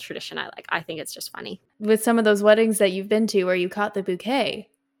one little tradition I like. I think it's just funny. With some of those weddings that you've been to where you caught the bouquet,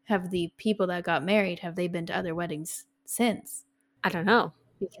 have the people that got married, have they been to other weddings since? I don't know.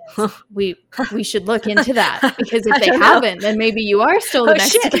 Because we should look into that, because I if they don't know. haven't, then maybe you are still the Oh,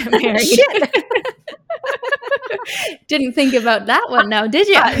 next shit. to get married. Shit. Didn't think about that one now, did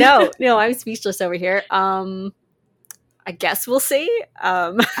you? No, I'm speechless over here. I guess we'll see.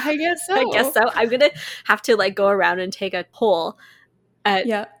 I guess so. I guess so. I'm gonna have to like go around and take a poll at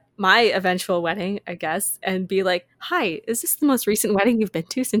Yeah. my eventual wedding, I guess, and be like, "Hi, is this the most recent wedding you've been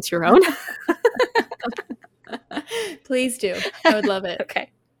to since your own?" Please do. I would love it. Okay,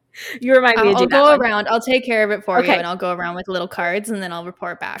 you remind me to do I'll that go one. around. I'll take care of it for you, Okay. and I'll go around with little cards, and then I'll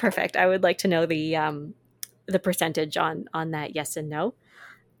report back. Perfect. I would like to know the percentage on that yes and no.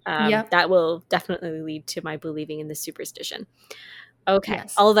 Yep. That will definitely lead to my believing in the superstition. Okay.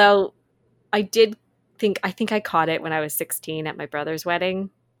 Yes. Although I think I caught it when I was 16 at my brother's wedding.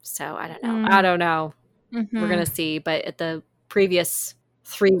 So I don't know. I don't know. We're gonna see. But at the previous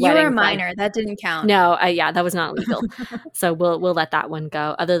 3 You weddings, were a minor. That didn't count. No, yeah, that was not legal. So we'll let that one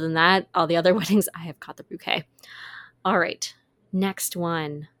go. Other than that, all the other weddings, I have caught the bouquet. All right, next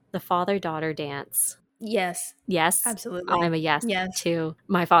one, the father-daughter dance. Yes. Yes, Absolutely. I'm a yes, Yes. to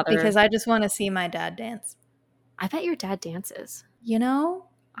my father. Because I just want to see my dad dance. I bet your dad dances. You know?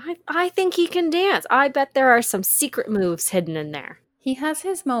 I think he can dance. I bet there are some secret moves hidden in there. He has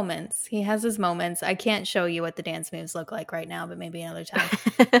his moments. I can't show you what the dance moves look like right now, but maybe another time.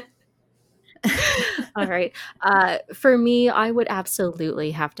 All right. For me, I would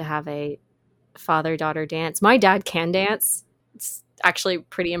absolutely have to have a father-daughter dance. My dad can dance. It's actually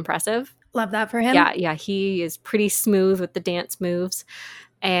pretty impressive. Love that for him. Yeah, he is pretty smooth with the dance moves.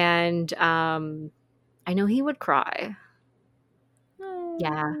 And I know he would cry.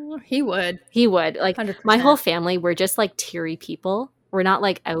 Yeah. He would. Like 100%. my whole family, we're just like teary people. We're not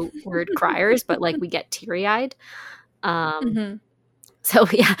like outward criers, but like we get teary-eyed. So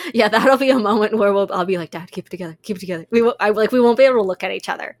yeah, that'll be a moment where I'll be like, Dad, keep it together. We won't be able to look at each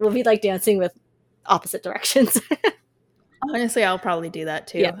other. We'll be like dancing with opposite directions. Honestly, I'll probably do that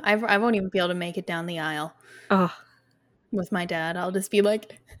too. Yeah. I won't even be able to make it down the aisle with my dad. I'll just be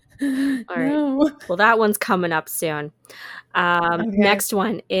like, All right. no. Well, that one's coming up soon. Okay. Next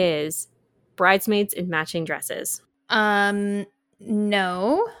one is bridesmaids in matching dresses.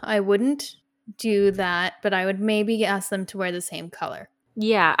 No, I wouldn't do that, but I would maybe ask them to wear the same color.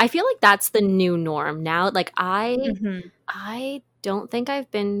 Yeah, I feel like that's the new norm now. Like I don't think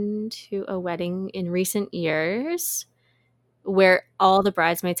I've been to a wedding in recent years where all the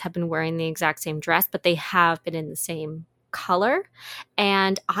bridesmaids have been wearing the exact same dress, but they have been in the same color.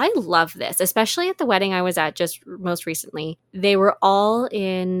 And I love this, especially at the wedding I was at just most recently. They were all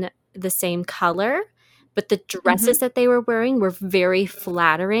in the same color, but the dresses that they were wearing were very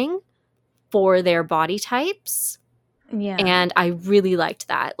flattering for their body types. Yeah. And I really liked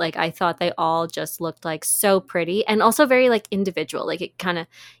that. Like, I thought they all just looked like so pretty and also very like individual. Like you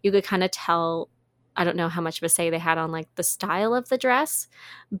could kind of tell, I don't know how much of a say they had on like the style of the dress,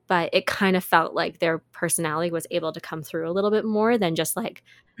 but it kind of felt like their personality was able to come through a little bit more than just like,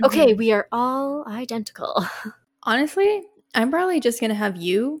 okay, we are all identical. Honestly, I'm probably just going to have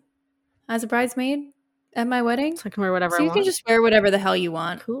you as a bridesmaid at my wedding. So I can wear whatever So I you want. can just wear whatever the hell you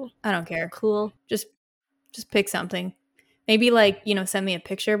want. Cool. I don't care. Cool. Just pick something. Maybe like, send me a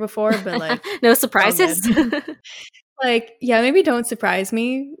picture before, but like no surprises. Like, yeah, maybe don't surprise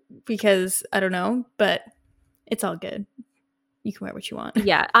me because I don't know, but it's all good. You can wear what you want.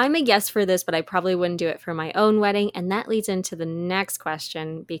 Yeah, I'm a yes for this, but I probably wouldn't do it for my own wedding. And that leads into the next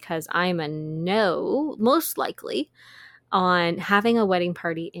question because I'm a no, most likely, on having a wedding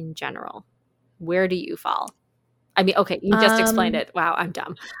party in general. Where do you fall? I mean, okay, you just explained it. Wow, I'm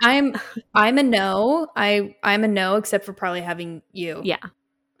dumb. I'm a no. I'm a no, except for probably having you Yeah.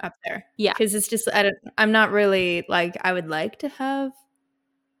 up there. Yeah. Because it's just I'm not really like, I would like to have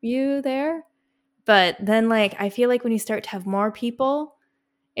you there, but then like I feel like when you start to have more people,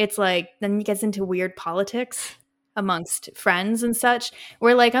 it's like then it gets into weird politics amongst friends and such.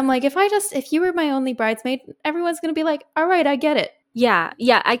 Where like I'm like, if you were my only bridesmaid, everyone's gonna be like, all right, I get it. Yeah.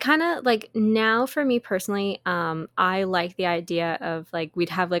 I kind of like now for me personally, I like the idea of like we'd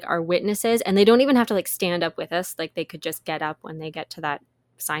have like our witnesses and they don't even have to like stand up with us. Like they could just get up when they get to that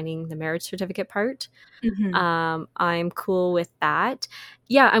signing the marriage certificate part. I'm cool with that.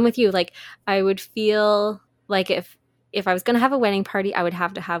 Yeah, I'm with you. Like I would feel like if I was going to have a wedding party, I would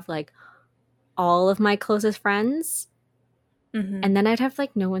have to have like all of my closest friends. And then I'd have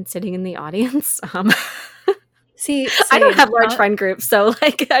like no one sitting in the audience. See, I don't have large friend groups, so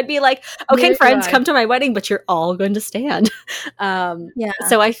like I'd be like, okay, friends, come to my wedding, but you're all going to stand.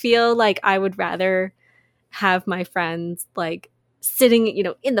 So I feel like I would rather have my friends like sitting,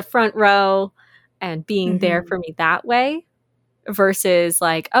 in the front row and being there for me that way versus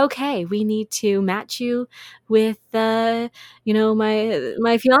like, okay, we need to match you with my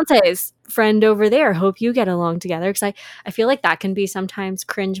fiance's friend over there. Hope you get along together. Because I feel like that can be sometimes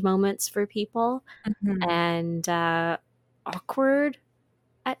cringe moments for people and awkward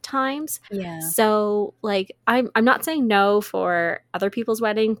at times. Yeah. So like I'm not saying no for other people's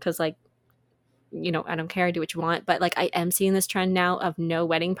wedding because like I don't care, do what you want, but like I am seeing this trend now of no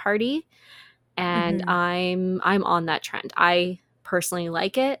wedding party and I'm on that trend. I personally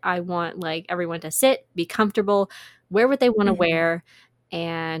like it. I want like everyone to sit, be comfortable, wear what they want to wear,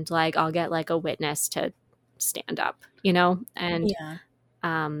 and like I'll get like a witness to stand up, and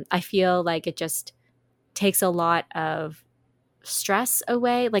I feel like it just takes a lot of stress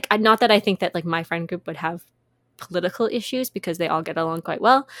away. Like not that I think that like my friend group would have political issues because they all get along quite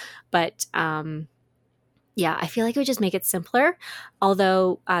well, but yeah, I feel like it would just make it simpler.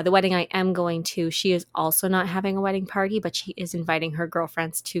 Although the wedding I am going to, she is also not having a wedding party, but she is inviting her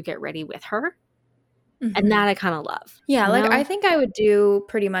girlfriends to get ready with her. And that I kind of love. Yeah, like I think I would do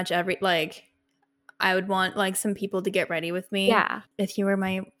pretty much I would want like some people to get ready with me. Yeah. If you were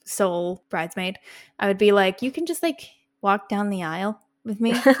my sole bridesmaid, I would be like, you can just like walk down the aisle with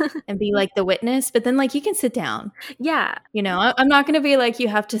me and be like the witness, but then like you can sit down. Yeah. I'm not going to be like, you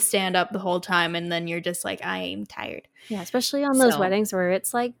have to stand up the whole time and then you're just like, I'm tired. Yeah, especially on those weddings where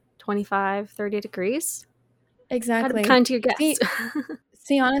it's like 25, 30 degrees. Exactly. Gotta be kind to your guests.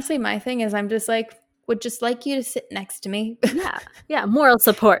 See, honestly, my thing is I'm just like, would just like you to sit next to me. Yeah, moral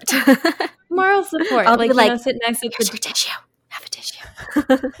support. Moral support. I'll be like, sit next to your tissue. Have a tissue.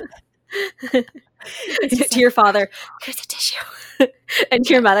 To your father, here's a tissue. And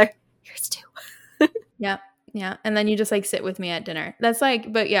to your mother, here's two. Yeah. And then you just like sit with me at dinner. That's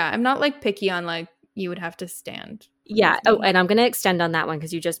like, but yeah, I'm not like picky on like you would have to stand. Yeah. Oh, and I'm going to extend on that one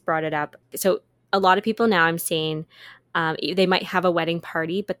because you just brought it up. So a lot of people now I'm seeing they might have a wedding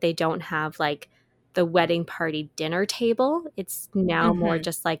party, but they don't have like the wedding party dinner table. It's now more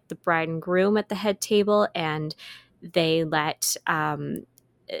just like the bride and groom at the head table, and they let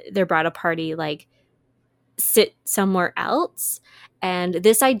their bridal party like sit somewhere else. And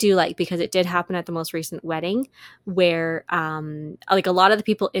this I do like because it did happen at the most recent wedding where like a lot of the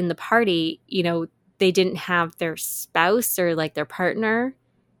people in the party, they didn't have their spouse or like their partner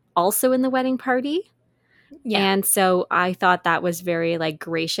also in the wedding party. Yeah. And so I thought that was very like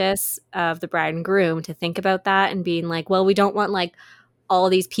gracious of the bride and groom to think about that and being like, well, we don't want like all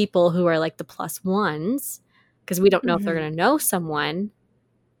these people who are like the plus ones because we don't know if they're going to know someone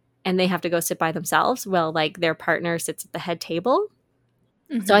and they have to go sit by themselves. Well, like their partner sits at the head table.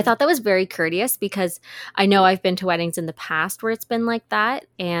 So I thought that was very courteous because I know I've been to weddings in the past where it's been like that.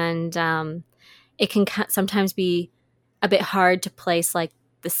 And it can sometimes be a bit hard to place like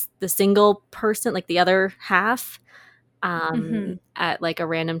the single person, like the other half at like a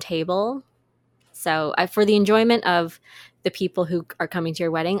random table. So for the enjoyment of the people who are coming to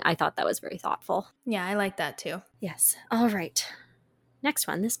your wedding, I thought that was very thoughtful. Yeah, I like that too. Yes. All right. Next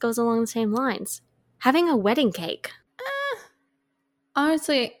one. This goes along the same lines. Having a wedding cake.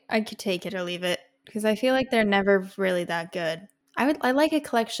 Honestly, I could take it or leave it because I feel like they're never really that good. I like a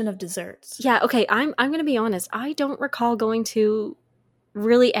collection of desserts. Yeah, okay. I'm going to be honest. I don't recall going to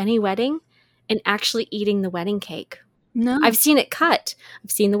really any wedding and actually eating the wedding cake. No. I've seen it cut.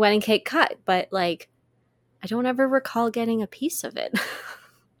 I've seen the wedding cake cut, but like I don't ever recall getting a piece of it.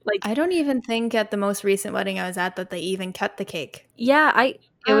 Like I don't even think at the most recent wedding I was at that they even cut the cake. Yeah,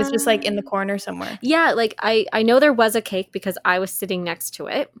 it was just like in the corner somewhere. Yeah, like I know there was a cake because I was sitting next to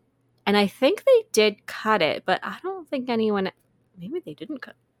it. And I think they did cut it, but I don't think anyone, maybe they didn't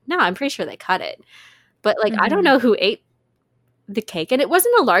cut. No, I'm pretty sure they cut it. But like, I don't know who ate the cake. And it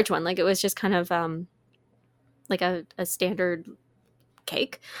wasn't a large one. Like, it was just kind of like a standard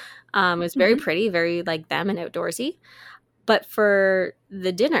cake. It was very pretty, very like them and outdoorsy. But for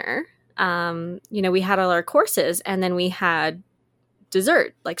the dinner, we had all our courses and then we had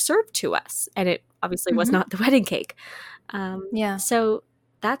dessert like served to us. And it obviously was not the wedding cake. So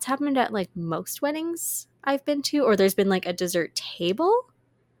that's happened at like most weddings I've been to, or there's been like a dessert table.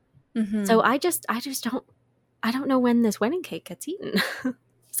 So I don't know when this wedding cake gets eaten.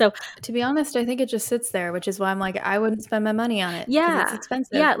 So to be honest, I think it just sits there, which is why I'm like, I wouldn't spend my money on it. Yeah. It's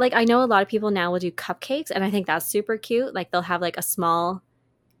expensive. Yeah. Like I know a lot of people now will do cupcakes and I think that's super cute. Like they'll have like a small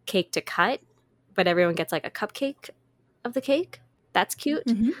cake to cut, but everyone gets like a cupcake of the cake. That's cute.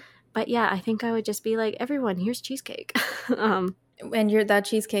 But yeah, I think I would just be like, everyone, here's cheesecake. And that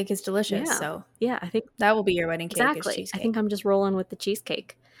cheesecake is delicious. Yeah. So yeah, I think that will be your wedding cake. Exactly. I think I'm just rolling with the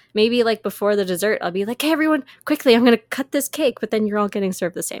cheesecake. Maybe like before the dessert, I'll be like, hey, everyone, quickly, I'm going to cut this cake, but then you're all getting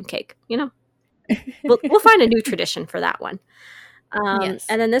served the same cake. We'll find a new tradition for that one. Yes.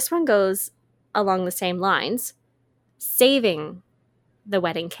 And then this one goes along the same lines, saving the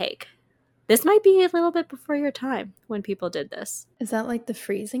wedding cake. This might be a little bit before your time when people did this. Is that like the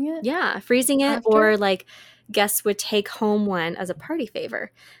freezing it? Yeah, freezing it after? Or like guests would take home one as a party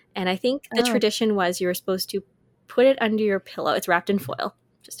favor. And I think the tradition was you were supposed to put it under your pillow. It's wrapped in foil,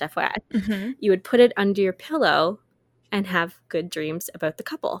 just FYI. You would put it under your pillow and have good dreams about the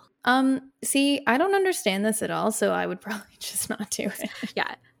couple. See, I don't understand this at all, so I would probably just not do it. Yeah,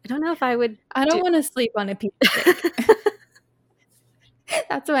 I don't know if I would. I don't want to sleep on a piece of cake.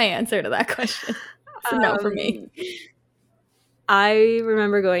 That's my answer to that question. It's a no for me. I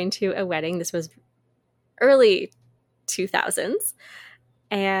remember going to a wedding. This was early 2000s.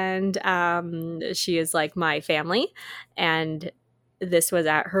 And she is like my family. And this was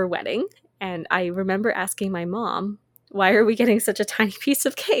at her wedding. And I remember asking my mom, why are we getting such a tiny piece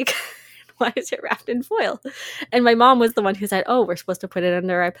of cake? Why is it wrapped in foil? And my mom was the one who said, oh, we're supposed to put it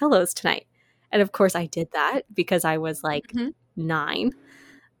under our pillows tonight. And of course I did that because I was like 9.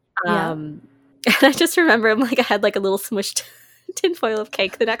 And I just remember I had like a little smushed tinfoil of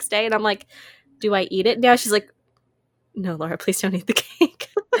cake the next day. And I'm like, do I eat it? Now she's like, no, Laura, please don't eat the cake.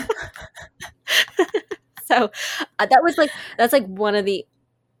 So that's like one of the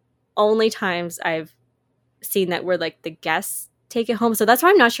only times I've seen that where like the guests take it home. So that's why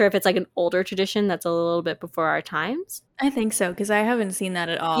I'm not sure if it's like an older tradition that's a little bit before our times. I think so, because I haven't seen that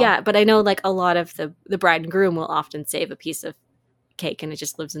at all. Yeah, but I know like a lot of the bride and groom will often save a piece of cake and it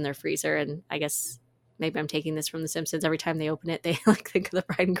just lives in their freezer. And I guess maybe I'm taking this from The Simpsons. Every time they open it, they like think of the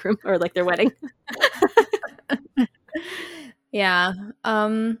bride and groom or like their wedding. Yeah.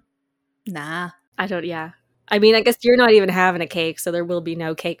 Nah. I don't. Yeah. I mean, I guess you're not even having a cake, so there will be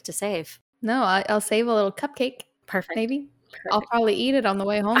no cake to save. No, I'll save a little cupcake. Perfect. Maybe. Perfect. I'll probably eat it on the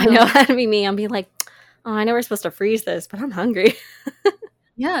way home. I know that'd be me. I'll be like, oh, I know we're supposed to freeze this, but I'm hungry.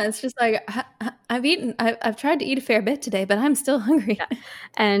 Yeah, it's just like I've tried to eat a fair bit today, but I'm still hungry. Yeah.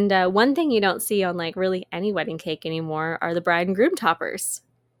 And one thing you don't see on like really any wedding cake anymore are the bride and groom toppers.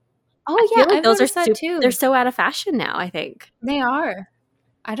 Oh yeah, like those are that too. They're so out of fashion now, I think. They are.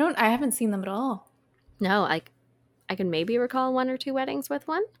 I haven't seen them at all. No, I can maybe recall 1 or 2 weddings with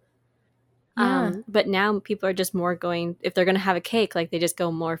one. Yeah. But now people are just more going, if they're going to have a cake, like they just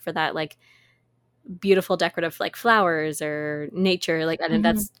go more for that like beautiful decorative like flowers or nature. Like, and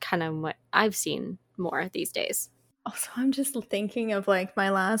that's kind of what I've seen more these days. Also, I'm just thinking of like my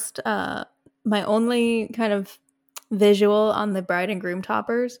only kind of visual on the bride and groom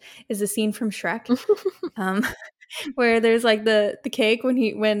toppers is a scene from Shrek. Where there's like the cake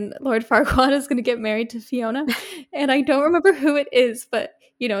when Lord Farquaad is going to get married to Fiona, and I don't remember who it is, but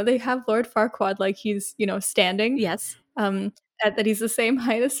they have Lord Farquaad like he's standing. Yes. That he's the same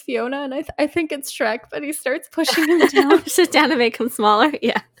height as Fiona, and I think it's Shrek, but he starts pushing him down, sit down to make him smaller.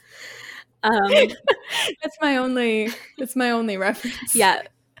 Yeah. That's my only reference. Yeah.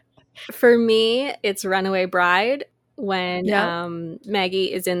 For me, it's Runaway Bride. When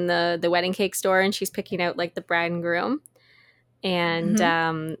Maggie is in the wedding cake store and she's picking out like the bride and groom,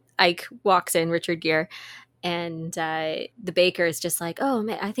 and Ike walks in, Richard Gere, and the baker is just like, oh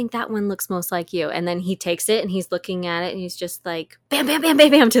man, I think that one looks most like you. And then he takes it and he's looking at it and he's just like, bam, bam, bam,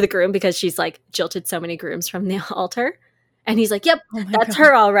 bam, bam to the groom, because she's like jilted so many grooms from the altar. And he's like, yep, that's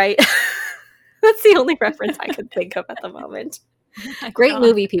her all right. That's the only reference I could think of at the moment. Great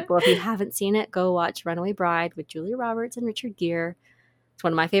movie, people. If you haven't seen it, go watch Runaway Bride with Julia Roberts and Richard Gere. It's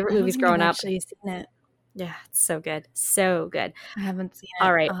one of my favorite movies growing up. I've actually seen it. Yeah, it's so good. So good. I haven't seen it.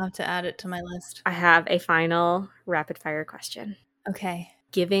 All right. I'll have to add it to my list. I have a final rapid fire question. Okay.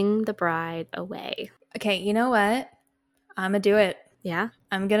 Giving the bride away. Okay, you know what? I'm going to do it. Yeah?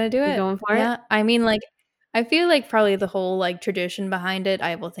 I'm going to do You it. going for it? Yeah. I mean, like, I feel like probably the whole like tradition behind it,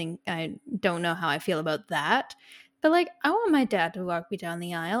 I don't know how I feel about that. But like, I want my dad to walk me down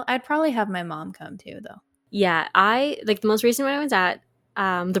the aisle. I'd probably have my mom come too, though. Yeah, I like the most recent one I was at,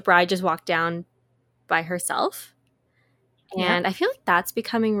 the bride just walked down by herself. And I feel like that's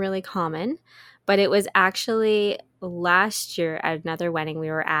becoming really common. But it was actually last year at another wedding we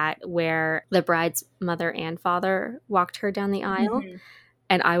were at where the bride's mother and father walked her down the aisle. Mhm.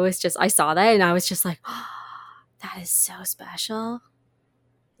 And I saw that and I was just like, oh, that is so special.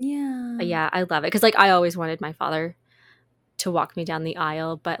 Yeah. But yeah, I love it. Because like I always wanted my father to walk me down the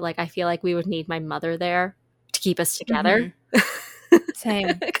aisle. But like I feel like we would need my mother there to keep us together.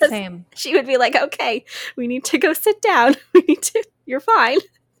 Same. Same. She would be like, okay, we need to go sit down. You're fine.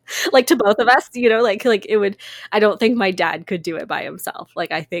 Like to both of us, you know, like it would, I don't think my dad could do it by himself.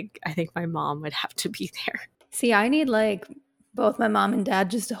 Like I think my mom would have to be there. See, I need like both my mom and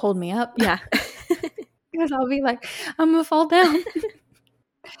dad just to hold me up. Yeah. Because I'll be like, I'm going to fall down.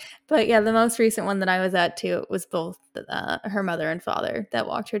 But yeah, the most recent one that I was at too, it was both her mother and father that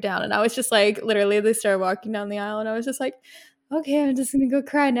walked her down. And I was just like, literally, they started walking down the aisle and I was just like, okay, I'm just going to go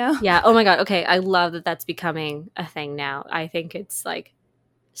cry now. Yeah. Oh my God. Okay. I love that that's becoming a thing now. I think it's like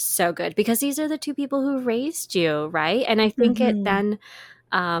so good because these are the two people who raised you, right? And I think it then,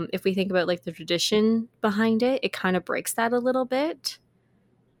 if we think about like the tradition behind it, it kind of breaks that a little bit.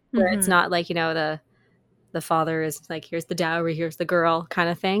 Where it's not like, you know, the father is like, here's the dowry, here's the girl kind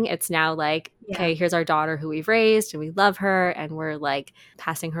of thing. It's now like, okay, here's our daughter who we've raised and we love her and we're like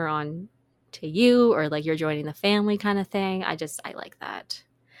passing her on to you, or like you're joining the family kind of thing. I like that.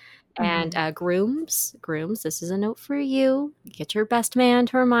 And grooms, this is a note for you. Get your best man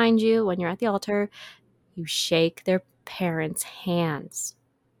to remind you when you're at the altar, you shake their parents' hands.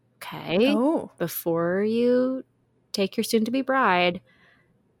 Okay? Oh. Before you take your soon-to-be bride,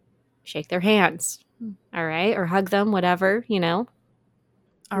 shake their hands. All right? Or hug them, whatever, you know.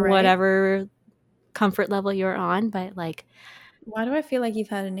 All right. Whatever comfort level you're on. But like, why do I feel like you've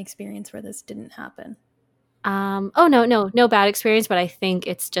had an experience where this didn't happen? Oh no bad experience, but I think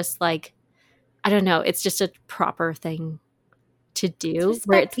it's just like, I don't know, it's just a proper thing to do.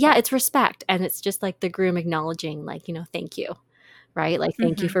 It's respect, and it's just like the groom acknowledging, like, you know, thank you, right? Like,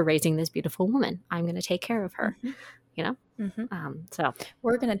 thank you for raising this beautiful woman. I'm going to take care of her, you know. So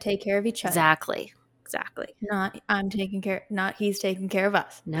we're going to take care of each other. Exactly. Not I'm taking care. Not he's taking care of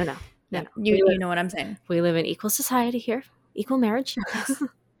us. No. You know what I'm saying. We live in equal society here, equal marriage.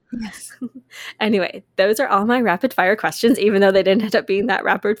 Yes. Anyway, those are all my rapid fire questions, even though they didn't end up being that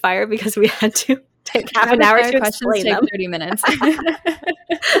rapid fire because we had to take half an hour to explain them. 30 minutes.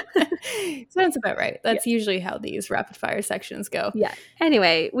 Sounds about right. That's usually how these rapid fire sections go. Yeah.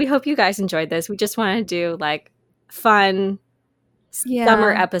 Anyway, we hope you guys enjoyed this. We just want to do like fun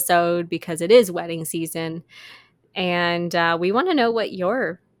summer episode because it is wedding season. And we want to know what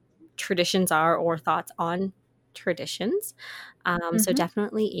your traditions are or thoughts on traditions. So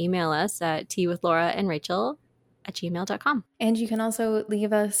definitely email us at teawithlauraandrachel@gmail.com. And you can also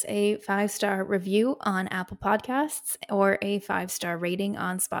leave us a 5-star review on Apple Podcasts or a 5-star rating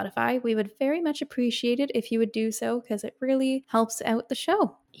on Spotify. We would very much appreciate it if you would do so because it really helps out the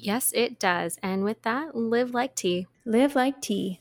show. Yes, it does. And with that, live like tea. Live like tea.